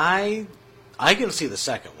 I can see the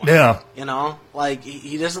second one. Yeah.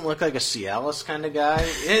 He doesn't look like a Cialis kind of guy.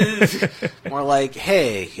 More like,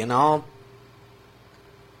 hey,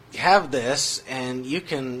 have this, and you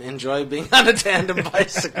can enjoy being on a tandem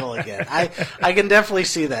bicycle again. I can definitely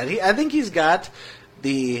see that. I think he's got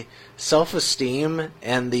the self-esteem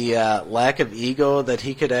and the lack of ego that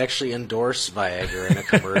he could actually endorse Viagra in a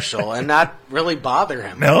commercial and not really bother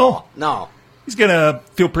him. No. He's going to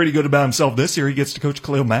feel pretty good about himself this year. He gets to coach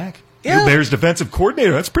Khalil Mack. Yeah. New Bears defensive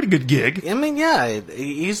coordinator. That's a pretty good gig. I mean, yeah,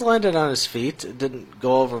 he's landed on his feet. It didn't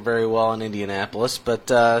go over very well in Indianapolis, but,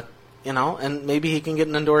 and maybe he can get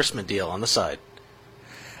an endorsement deal on the side.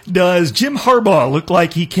 Does Jim Harbaugh look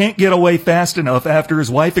like he can't get away fast enough after his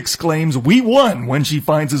wife exclaims, "We won," when she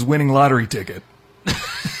finds his winning lottery ticket?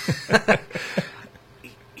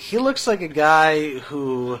 He looks like a guy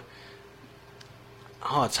who...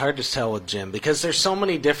 Oh, it's hard to tell with Jim because there's so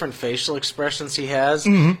many different facial expressions he has.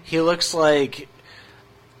 Mm-hmm. He looks like,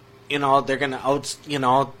 they're going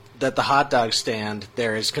to that the hot dog stand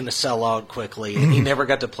there is going to sell out quickly, and he never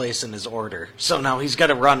got to place in his order. So now he's got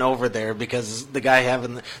to run over there because the guy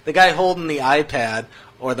holding the iPad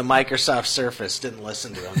or the Microsoft Surface didn't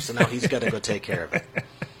listen to him. So now he's got to go take care of it.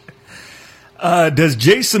 Does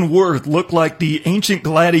Jason Worth look like the ancient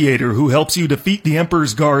gladiator who helps you defeat the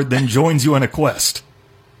Emperor's Guard, then joins you on a quest?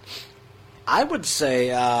 I would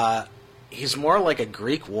say he's more like a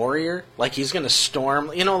Greek warrior. Like he's going to storm,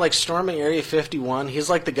 like storming Area 51. He's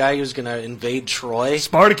like the guy who's going to invade Troy.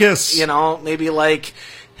 Spartacus. Maybe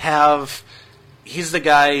he's the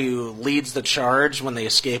guy who leads the charge when they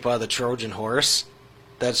escape out of the Trojan horse.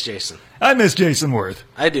 That's Jason. I miss Jason Worth.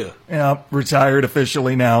 I do. Yeah, retired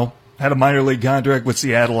officially now. Had a minor league contract with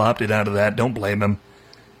Seattle, opted out of that. Don't blame him.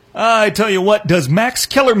 I tell you what, does Max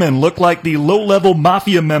Kellerman look like the low-level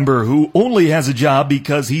mafia member who only has a job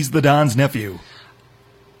because he's the Don's nephew?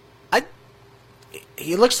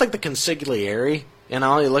 He looks like the consigliere. He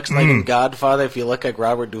looks like in Godfather if you look like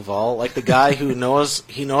Robert Duvall. Like the guy who knows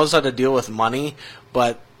how to deal with money,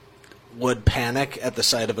 but would panic at the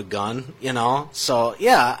sight of a gun, So,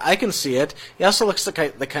 yeah, I can see it. He also looks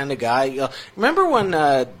like the kind of guy... remember when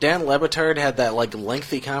Dan Le Batard had that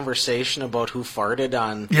lengthy conversation about who farted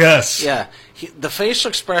on... Yes. Yeah. The facial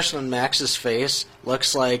expression on Max's face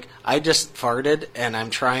looks like, I just farted, and I'm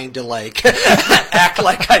trying to, act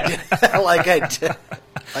like I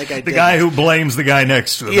did. The guy who blames the guy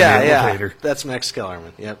next to him in the elevator. Yeah, that's Max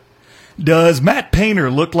Kellerman, yep. Does Matt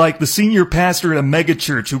Painter look like the senior pastor at a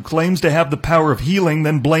megachurch who claims to have the power of healing,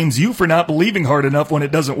 then blames you for not believing hard enough when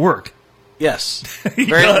it doesn't work? Yes, he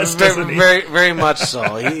does, doesn't he? Very, very much so.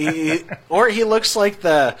 Or he looks like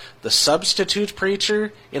the substitute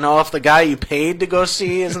preacher. If the guy you paid to go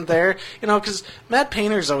see isn't there. Because Matt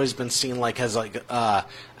Painter's always been seen as a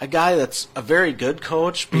guy that's a very good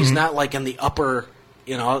coach, but he's not in the upper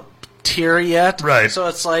tier yet. Right. So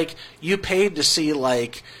it's you paid to see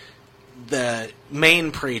the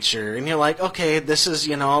main preacher, and you're like, okay, this is,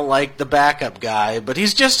 the backup guy, but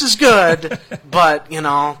he's just as good, but,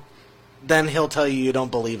 then he'll tell you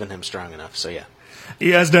don't believe in him strong enough, so yeah.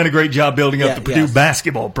 He has done a great job building up the Purdue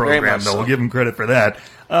basketball program, though. So. We'll give him credit for that.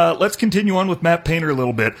 Let's continue on with Matt Painter a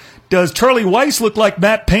little bit. Does Charlie Weiss look like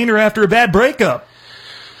Matt Painter after a bad breakup?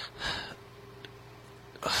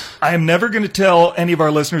 I am never going to tell any of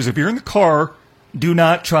our listeners, if you're in the car, do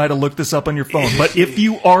not try to look this up on your phone. But if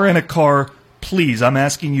you are in a car, please, I'm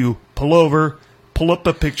asking you, pull over, pull up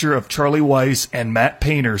a picture of Charlie Weiss and Matt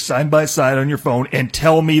Painter side by side on your phone, and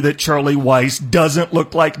tell me that Charlie Weiss doesn't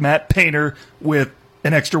look like Matt Painter with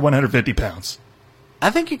an extra 150 pounds. I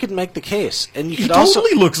think you could make the case. And you he could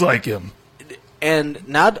totally looks like him. And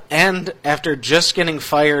after just getting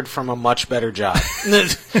fired from a much better job.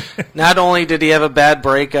 Not only did he have a bad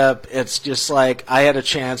breakup, it's just I had a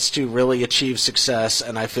chance to really achieve success,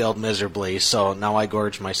 and I failed miserably, so now I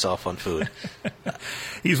gorge myself on food.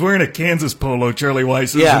 He's wearing a Kansas polo, Charlie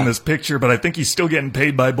Weiss is in this picture, but I think he's still getting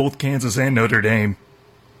paid by both Kansas and Notre Dame.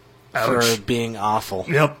 Ouch. For being awful.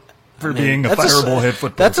 Yep, being a fireable head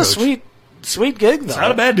football coach. That's a sweet gig, though. It's not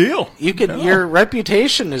a bad deal. Your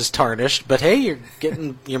reputation is tarnished, but hey,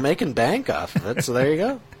 you're making bank off of it, so there you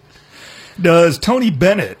go. Does Tony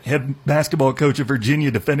Bennett, head basketball coach of Virginia,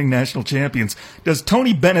 defending national champions, does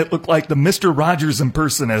Tony Bennett look like the Mr. Rogers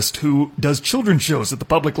impersonist who does children's shows at the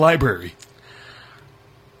public library?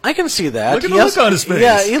 I can see that. Look at the look on his face.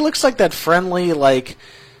 Yeah, he looks like that friendly,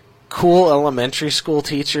 cool elementary school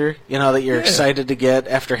teacher, that you're excited to get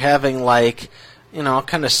after having,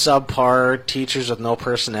 kind of subpar teachers with no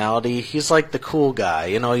personality. He's the cool guy.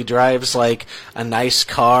 He drives a nice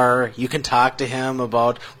car. You can talk to him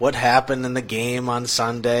about what happened in the game on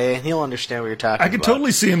Sunday, and he'll understand what you're talking about. I could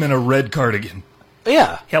totally see him in a red cardigan.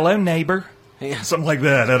 Yeah. Hello, neighbor. Yeah. Something like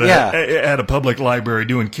that at a public library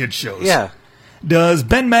doing kids shows. Yeah. Does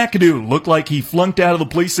Ben McAdoo look like he flunked out of the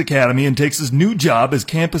police academy and takes his new job as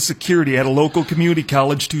campus security at a local community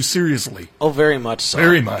college too seriously? Oh, very much so.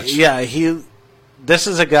 Very much. Yeah, this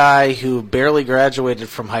is a guy who barely graduated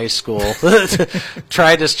from high school,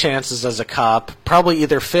 tried his chances as a cop, probably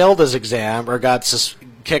either failed his exam or got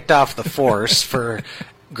kicked off the force for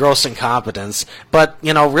gross incompetence, but,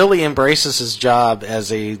 really embraces his job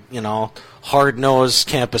as a, hard-nosed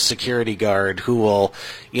campus security guard who will,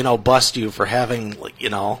 bust you for having,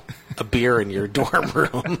 a beer in your dorm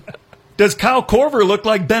room. Does Kyle Korver look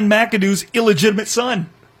like Ben McAdoo's illegitimate son?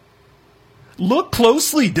 Look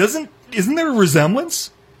closely. Isn't there a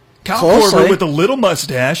resemblance? Kyle Korver with a little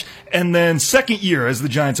mustache, and then second year as the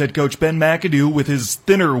Giants head coach, Ben McAdoo with his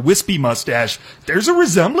thinner, wispy mustache. There's a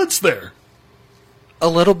resemblance there. A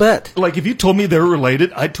little bit. Like, if you told me they're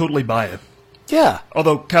related, I'd totally buy it. Yeah.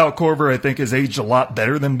 Although Kyle Korver, I think, has aged a lot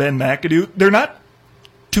better than Ben McAdoo. They're not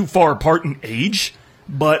too far apart in age,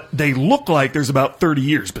 but they look like there's about 30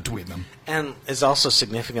 years between them. And is also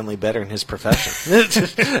significantly better in his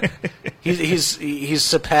profession. He's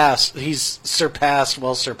surpassed his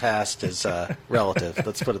relative.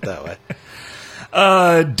 Let's put it that way.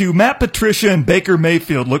 Do Matt Patricia and Baker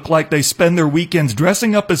Mayfield look like they spend their weekends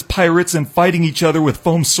dressing up as pirates and fighting each other with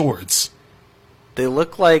foam swords? They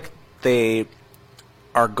look like they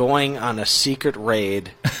are going on a secret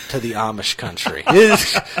raid to the Amish country. Look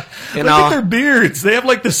at their beards. They have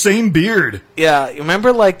like the same beard. Yeah,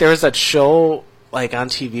 remember there was that show on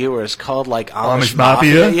TV where it's called Amish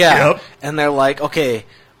Mafia? Yeah. Yep. And they're like, okay,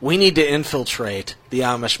 we need to infiltrate the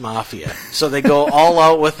Amish Mafia. So they go all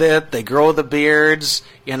out with it. They grow the beards.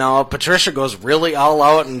 Patricia goes really all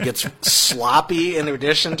out and gets sloppy in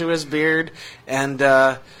addition to his beard. And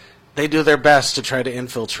they do their best to try to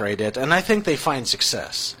infiltrate it. And I think they find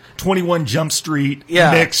success. 21 Jump Street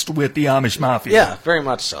mixed with the Amish Mafia. Yeah, very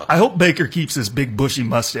much so. I hope Baker keeps this big bushy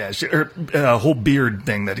mustache, or whole beard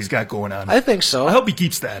thing that he's got going on. I think so. I hope he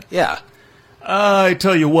keeps that. Yeah. I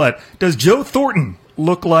tell you what, does Joe Thornton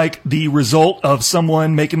look like the result of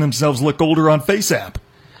someone making themselves look older on FaceApp?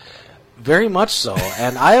 Very much so.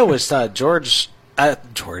 And I always thought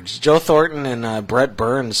Joe Thornton and Brett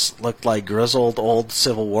Burns looked like grizzled old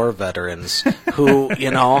Civil War veterans who,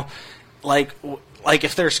 like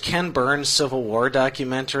if there's Ken Burns' Civil War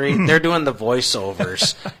documentary, they're doing the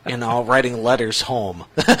voiceovers, writing letters home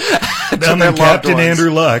to Them their and loved Captain ones.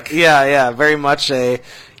 Andrew Luck. Yeah, very much a,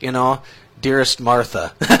 Dearest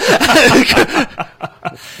Martha.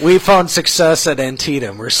 We found success at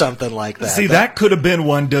Antietam or something like that. See, that could have been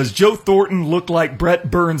one. Does Joe Thornton look like Brett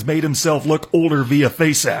Burns made himself look older via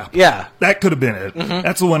FaceApp? Yeah. That could have been it. Mm-hmm.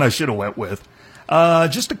 That's the one I should have went with.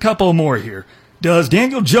 Just a couple more here. Does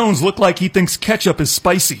Daniel Jones look like he thinks ketchup is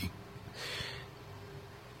spicy?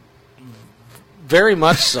 Very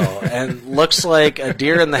much so. And looks like a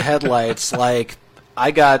deer in the headlights,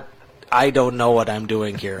 I don't know what I'm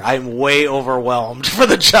doing here. I'm way overwhelmed for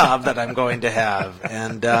the job that I'm going to have.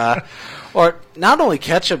 And or not only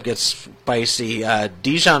ketchup gets spicy,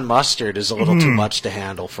 Dijon mustard is a little too much to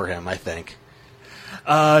handle for him, I think.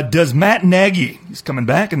 Does Matt Nagy, he's coming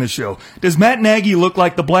back in the show, does Matt Nagy look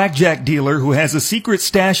like the blackjack dealer who has a secret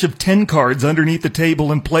stash of 10 cards underneath the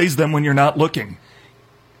table and plays them when you're not looking?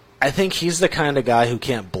 I think he's the kind of guy who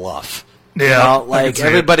can't bluff. Yeah,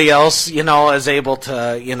 everybody else, is able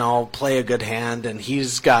to, play a good hand, and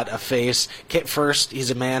he's got a face. First,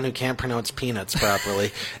 he's a man who can't pronounce peanuts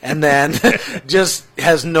properly, and then just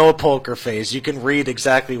has no poker face. You can read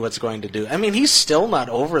exactly what's going to do. I mean, he's still not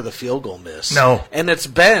over the field goal miss. No. And it's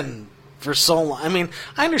been for so long. I mean,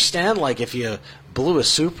 I understand, if you blew a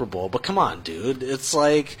Super Bowl, but come on, dude. It's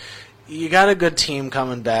you got a good team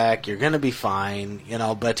coming back. You're going to be fine,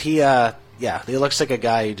 but he looks like a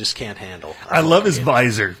guy you just can't handle. I love his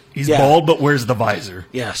visor. He's bald, but wears the visor.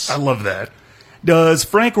 Yes. I love that. Does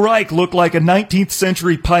Frank Reich look like a 19th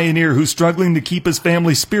century pioneer who's struggling to keep his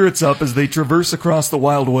family's spirits up as they traverse across the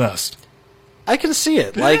Wild West? I can see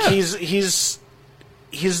it. Yeah. He's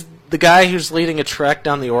the guy who's leading a trek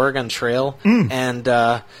down the Oregon Trail, and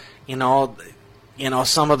some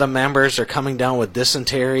of the members are coming down with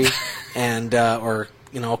dysentery and or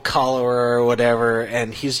cholera or whatever,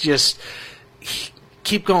 and he's just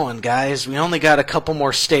keep going, guys. We only got a couple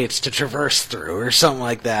more states to traverse through or something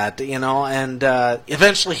like that, and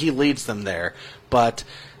eventually he leads them there, but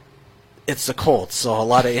it's the Colts, so a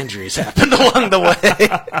lot of injuries happened along the way.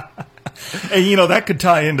 And, that could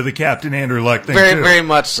tie into the Captain Andrew Luck thing, very, too. very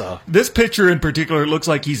much so. This picture in particular, it looks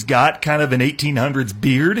like he's got kind of an 1800s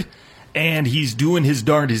beard, and he's doing his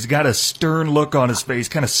darned. He's got a stern look on his face,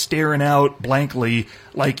 kind of staring out blankly,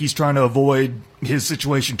 like he's trying to avoid his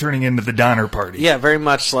situation turning into the Donner Party. Yeah, very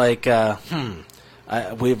much like,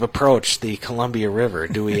 we've approached the Columbia River.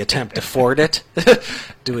 Do we attempt to ford it?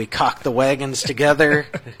 Do we cock the wagons together?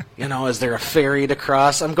 Is there a ferry to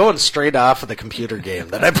cross? I'm going straight off of the computer game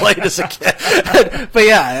that I played as a kid. But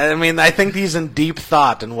yeah, I think he's in deep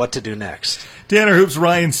thought on what to do next. Tanner Hoops,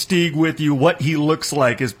 Ryan Stieg with you. What he looks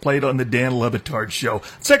like is played on the Dan Le Batard Show.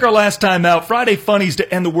 Let's take our last time out. Friday funnies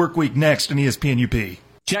to end the work week next on ESPN UP.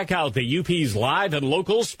 Check out the UP's live and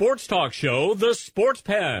local sports talk show, The Sports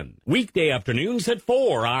Pen. Weekday afternoons at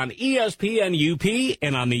 4 on ESPN UP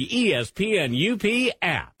and on the ESPN UP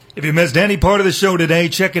app. If you missed any part of the show today,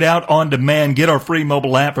 check it out on demand. Get our free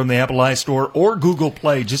mobile app from the Apple iStore or Google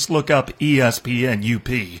Play. Just look up ESPN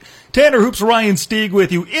UP. Tanner Hoops, Ryan Stieg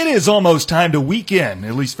with you. It is almost time to weekend,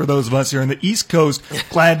 at least for those of us here on the East Coast.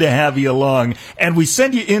 Glad to have you along. And we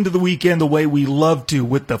send you into the weekend the way we love to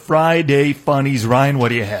with the Friday Funnies. Ryan, what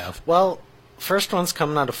do you have? Well, first one's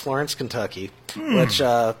coming out of Florence, Kentucky, which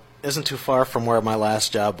isn't too far from where my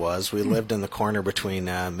last job was. We lived in the corner between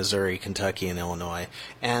Missouri, Kentucky, and Illinois.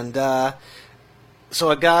 And so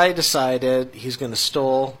a guy decided he's going to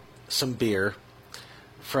steal some beer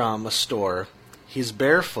from a store. He's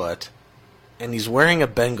barefoot, and he's wearing a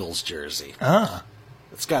Bengals jersey.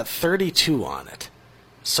 It's got 32 on it.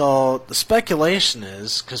 So the speculation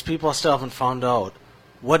is, because people still haven't found out,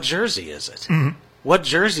 what jersey is it? What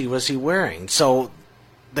jersey was he wearing? So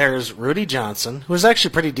there's Rudy Johnson, who is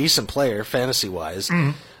actually a pretty decent player, fantasy-wise,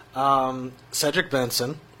 Cedric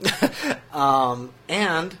Benson,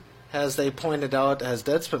 and, as they pointed out, as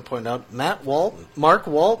Deadspin pointed out, Mark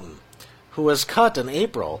Walton, who was cut in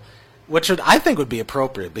April, which I think would be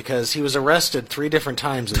appropriate because he was arrested 3 different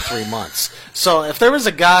times in 3 months. So if there was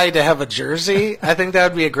a guy to have a jersey, I think that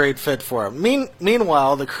would be a great fit for him.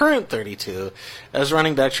 Meanwhile, the current 32 is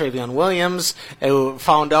running back Travion Williams, who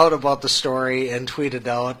found out about the story and tweeted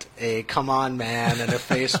out a "come on, man" and a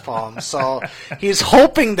facepalm. So he's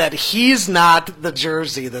hoping that he's not the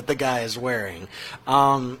jersey that the guy is wearing.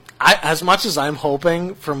 As much as I'm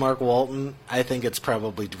hoping for Mark Walton, I think it's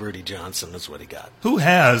probably Rudy Johnson is what he got. Who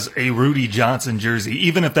has a Rudy Johnson jersey,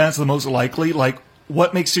 even if that's the most likely? Like,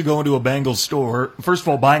 what makes you go into a Bengals store, first of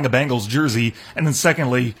all, buying a Bengals jersey, and then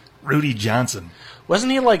secondly, Rudy Johnson?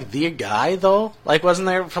 Wasn't he, the guy, though? Wasn't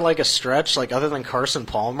there for, a stretch, other than Carson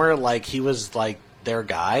Palmer, he was, their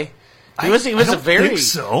guy? He was I don't think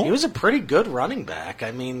so. He was a pretty good running back.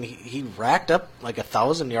 He racked up,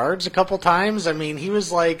 1,000 yards a couple times. He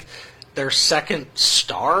was, their second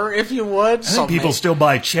star, if you would. I think people still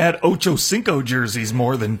buy Chad Ochocinco jerseys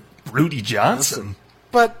more than Rudy Johnson.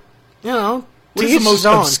 But, what is the most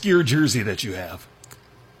obscure jersey that you have?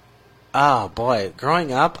 Oh, boy.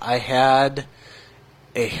 Growing up, I had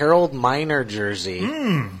a Harold Miner jersey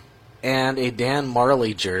and a Dan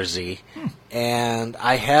Marley jersey, and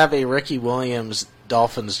I have a Ricky Williams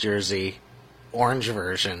Dolphins jersey, orange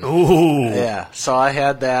version. Ooh. Yeah, so I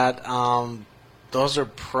had that. Those are,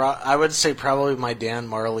 I would say, probably my Dan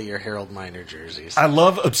Marley or Harold Miner jerseys. I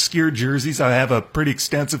love obscure jerseys. I have a pretty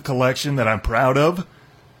extensive collection that I'm proud of.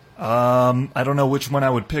 I don't know which one I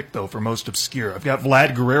would pick, though, for most obscure. I've got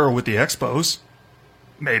Vlad Guerrero with the Expos.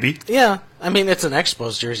 Maybe. Yeah. It's an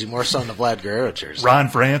Expos jersey more so than the Vlad Guerrero jersey. Ron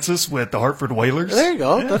Francis with the Hartford Whalers. There you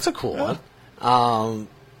go. Yeah. That's a cool one.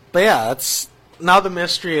 But yeah, that's... Now the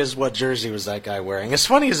mystery is what jersey was that guy wearing. As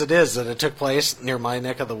funny as it is that it took place near my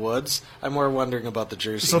neck of the woods, I'm more wondering about the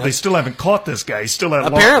jersey. So they still haven't caught this guy. He's still at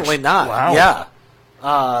large. Apparently not. Wow.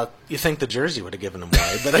 Yeah. You think the jersey would have given him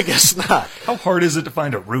away, but I guess not. How hard is it to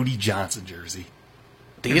find a Rudy Johnson jersey?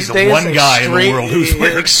 These He's days, the one guy in the world who's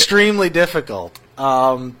wearing extremely difficult.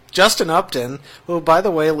 Justin Upton, who, by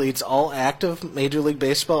the way, leads all active Major League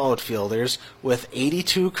Baseball outfielders with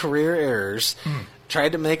 82 career errors,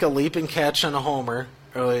 tried to make a leaping catch on a homer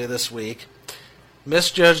earlier this week,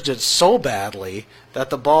 misjudged it so badly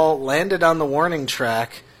that the ball landed on the warning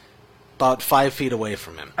track about 5 feet away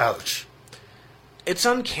from him. Ouch. It's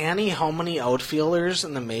uncanny how many outfielders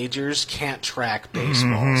in the majors can't track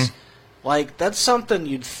baseballs. That's something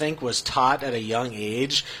you'd think was taught at a young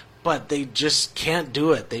age, but they just can't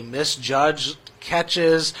do it. They misjudge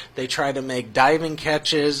catches, they try to make diving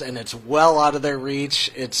catches, and it's well out of their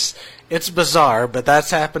reach. It's bizarre, but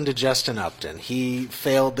that's happened to Justin Upton. He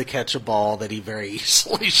failed to catch a ball that he very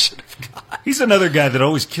easily should have got. He's another guy that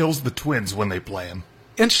always kills the Twins when they play him.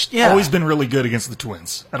 Always been really good against the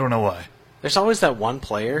Twins. I don't know why. There's always that one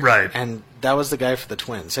player, right? And that was the guy for the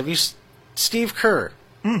Twins. Have you Steve Kerr?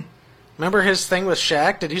 Remember his thing with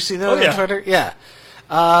Shaq? Did you see that on Twitter? Yeah.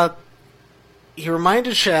 He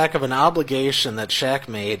reminded Shaq of an obligation that Shaq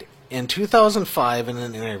made in 2005 in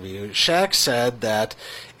an interview. Shaq said that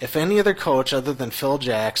if any other coach other than Phil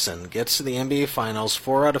Jackson gets to the NBA Finals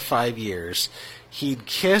 4 out of 5 years, he'd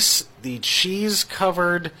kiss the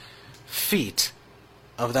cheese-covered feet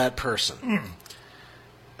of that person.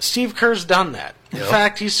 Steve Kerr's done that. In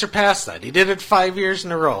fact, he's surpassed that. He did it 5 years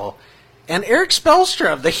in a row. And Eric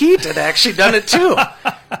Spoelstra of the Heat had actually done it too,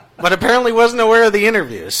 but apparently wasn't aware of the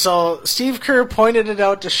interview. So Steve Kerr pointed it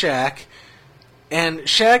out to Shaq, and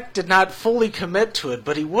Shaq did not fully commit to it,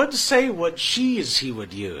 but he would say what cheese he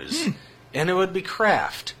would use. And it would be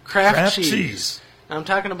Kraft cheese. And I'm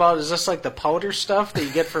talking about, is this like the powder stuff that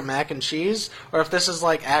you get for mac and cheese, or if this is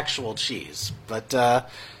like actual cheese? But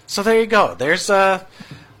so there you go. There's a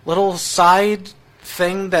little side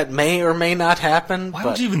thing that may or may not happen. Why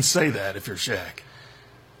would you even say that if you're Shaq?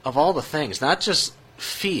 Of all the things, not just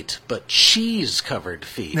feet, but cheese-covered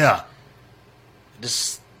feet. Yeah.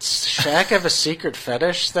 Does Shaq have a secret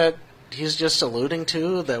fetish that he's just alluding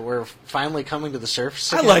to that we're finally coming to the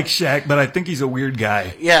surface again? I like Shaq, but I think he's a weird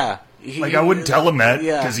guy. Yeah. Like, I wouldn't tell him that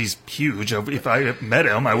because Yeah. he's huge. If I met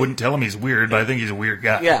him, I wouldn't tell him he's weird, but I think he's a weird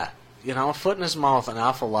guy. Yeah. You know, foot in his mouth an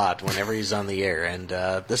awful lot whenever he's on the air, and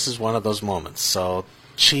this is one of those moments. So,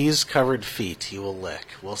 cheese-covered feet he will lick.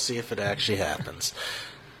 We'll see if it actually happens.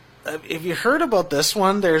 If you heard about this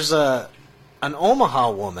one, there's an Omaha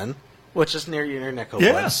woman, which is near your neck of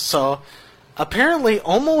Yeah. woods. So, apparently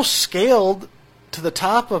almost scaled to the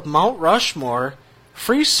top of Mount Rushmore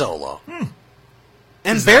free solo.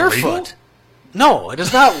 And Is that barefoot. legal? No, it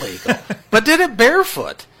is not legal. But did it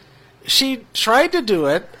barefoot. She tried to do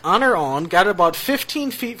it on her own, got about 15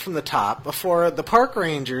 feet from the top before the park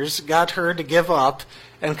rangers got her to give up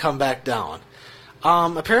and come back down.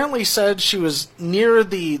 Apparently said she was near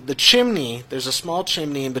the chimney. There's a small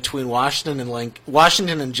chimney in between Washington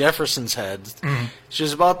and Jefferson's heads. She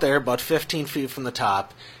was about there, about 15 feet from the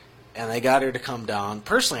top, and they got her to come down.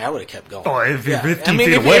 Personally, I would have kept going. Oh, if you're 15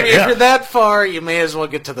 feet if, away, if you're that far, you may as well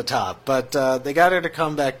get to the top. But they got her to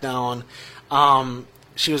come back down.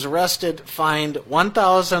 She was arrested, fined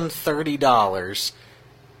 $1,030.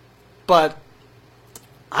 But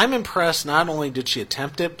I'm impressed not only did she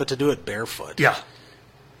attempt it, but to do it barefoot. Yeah.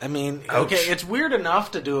 I mean, Ouch. okay, it's weird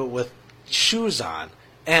enough to do it with shoes on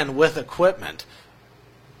and with equipment.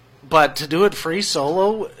 But to do it free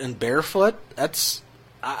solo and barefoot, that's...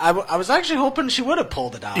 I was actually hoping she would have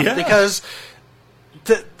pulled it out. Yeah. Because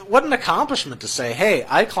what an accomplishment to say, hey,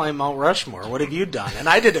 I climbed Mount Rushmore. What have you done? And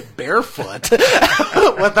I did it barefoot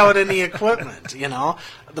without any equipment, you know?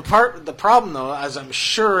 The problem, though, is I'm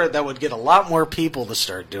sure that would get a lot more people to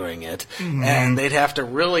start doing it. And they'd have to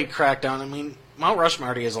really crack down. I mean, Mount Rushmore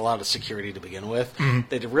already has a lot of security to begin with.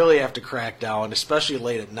 They'd really have to crack down, especially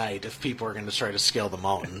late at night, if people are going to try to scale the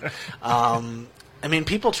mountain. I mean,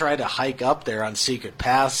 people try to hike up there on secret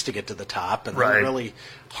paths to get to the top, and Right. they're really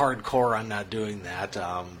hardcore on not doing that.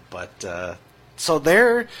 So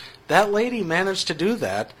there, that lady managed to do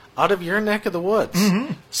that out of your neck of the woods.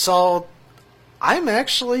 So I'm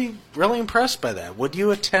actually really impressed by that. Would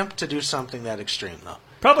you attempt to do something that extreme, though?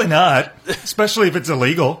 Probably not, especially if it's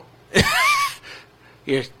illegal.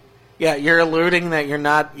 You're alluding that you're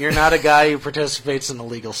not a guy who participates in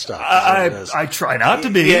illegal stuff. is what it is. I try not to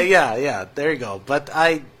be. Yeah. There you go. But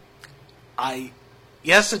I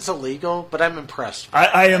yes, it's illegal, but I'm impressed.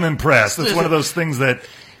 I am impressed. It's one of those things that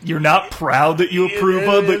you're not proud that you approve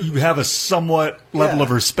of, but you have a somewhat level of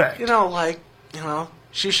respect.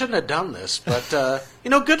 She shouldn't have done this, but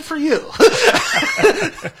good for you.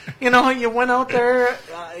 You went out there,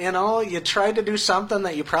 you tried to do something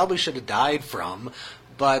that you probably should have died from,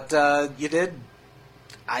 but you did.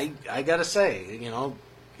 I gotta say,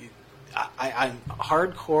 I'm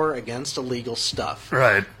hardcore against illegal stuff.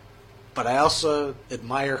 Right. But I also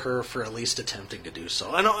admire her for at least attempting to do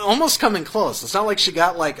so. And almost coming close. It's not like she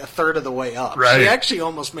got like a third of the way up. Right. She actually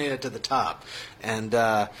almost made it to the top. And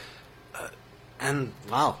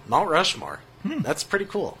wow, Mount Rushmore. That's pretty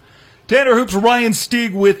cool. Tanner Hoops, Ryan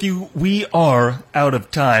Stieg with you. We are out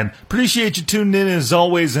of time. Appreciate you tuning in as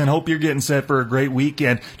always and hope you're getting set for a great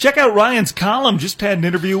weekend. Check out Ryan's column. Just had an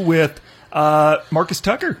interview with Marcus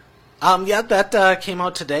Tucker. That came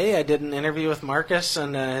out today. I did an interview with Marcus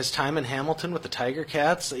and his time in Hamilton with the Tiger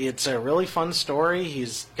Cats. It's a really fun story.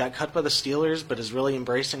 He's got cut by the Steelers, but is really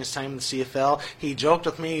embracing his time in the CFL. He joked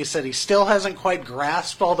with me. He said he still hasn't quite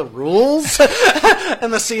grasped all the rules in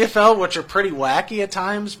the CFL, which are pretty wacky at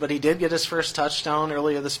times, but he did get his first touchdown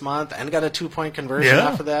earlier this month and got a 2-point conversion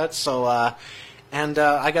off of that. So, and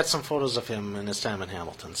I got some photos of him in his time in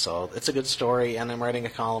Hamilton, so it's a good story. And I'm writing a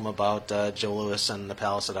column about Joe Louis and the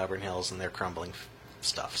Palace at Auburn Hills and their crumbling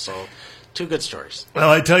stuff. So Two good stories. Well,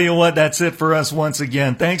 I tell you what, that's it for us once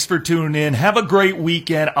again. Thanks for tuning in. Have a great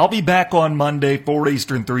weekend. I'll be back on Monday, 4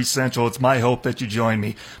 Eastern, 3 Central. It's my hope that you join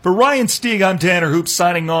me. For Ryan Stieg, I'm Tanner Hoops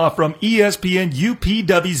signing off from ESPN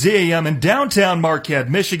UPWZAM in downtown Marquette,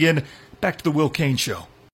 Michigan. Back to the Will Kane Show.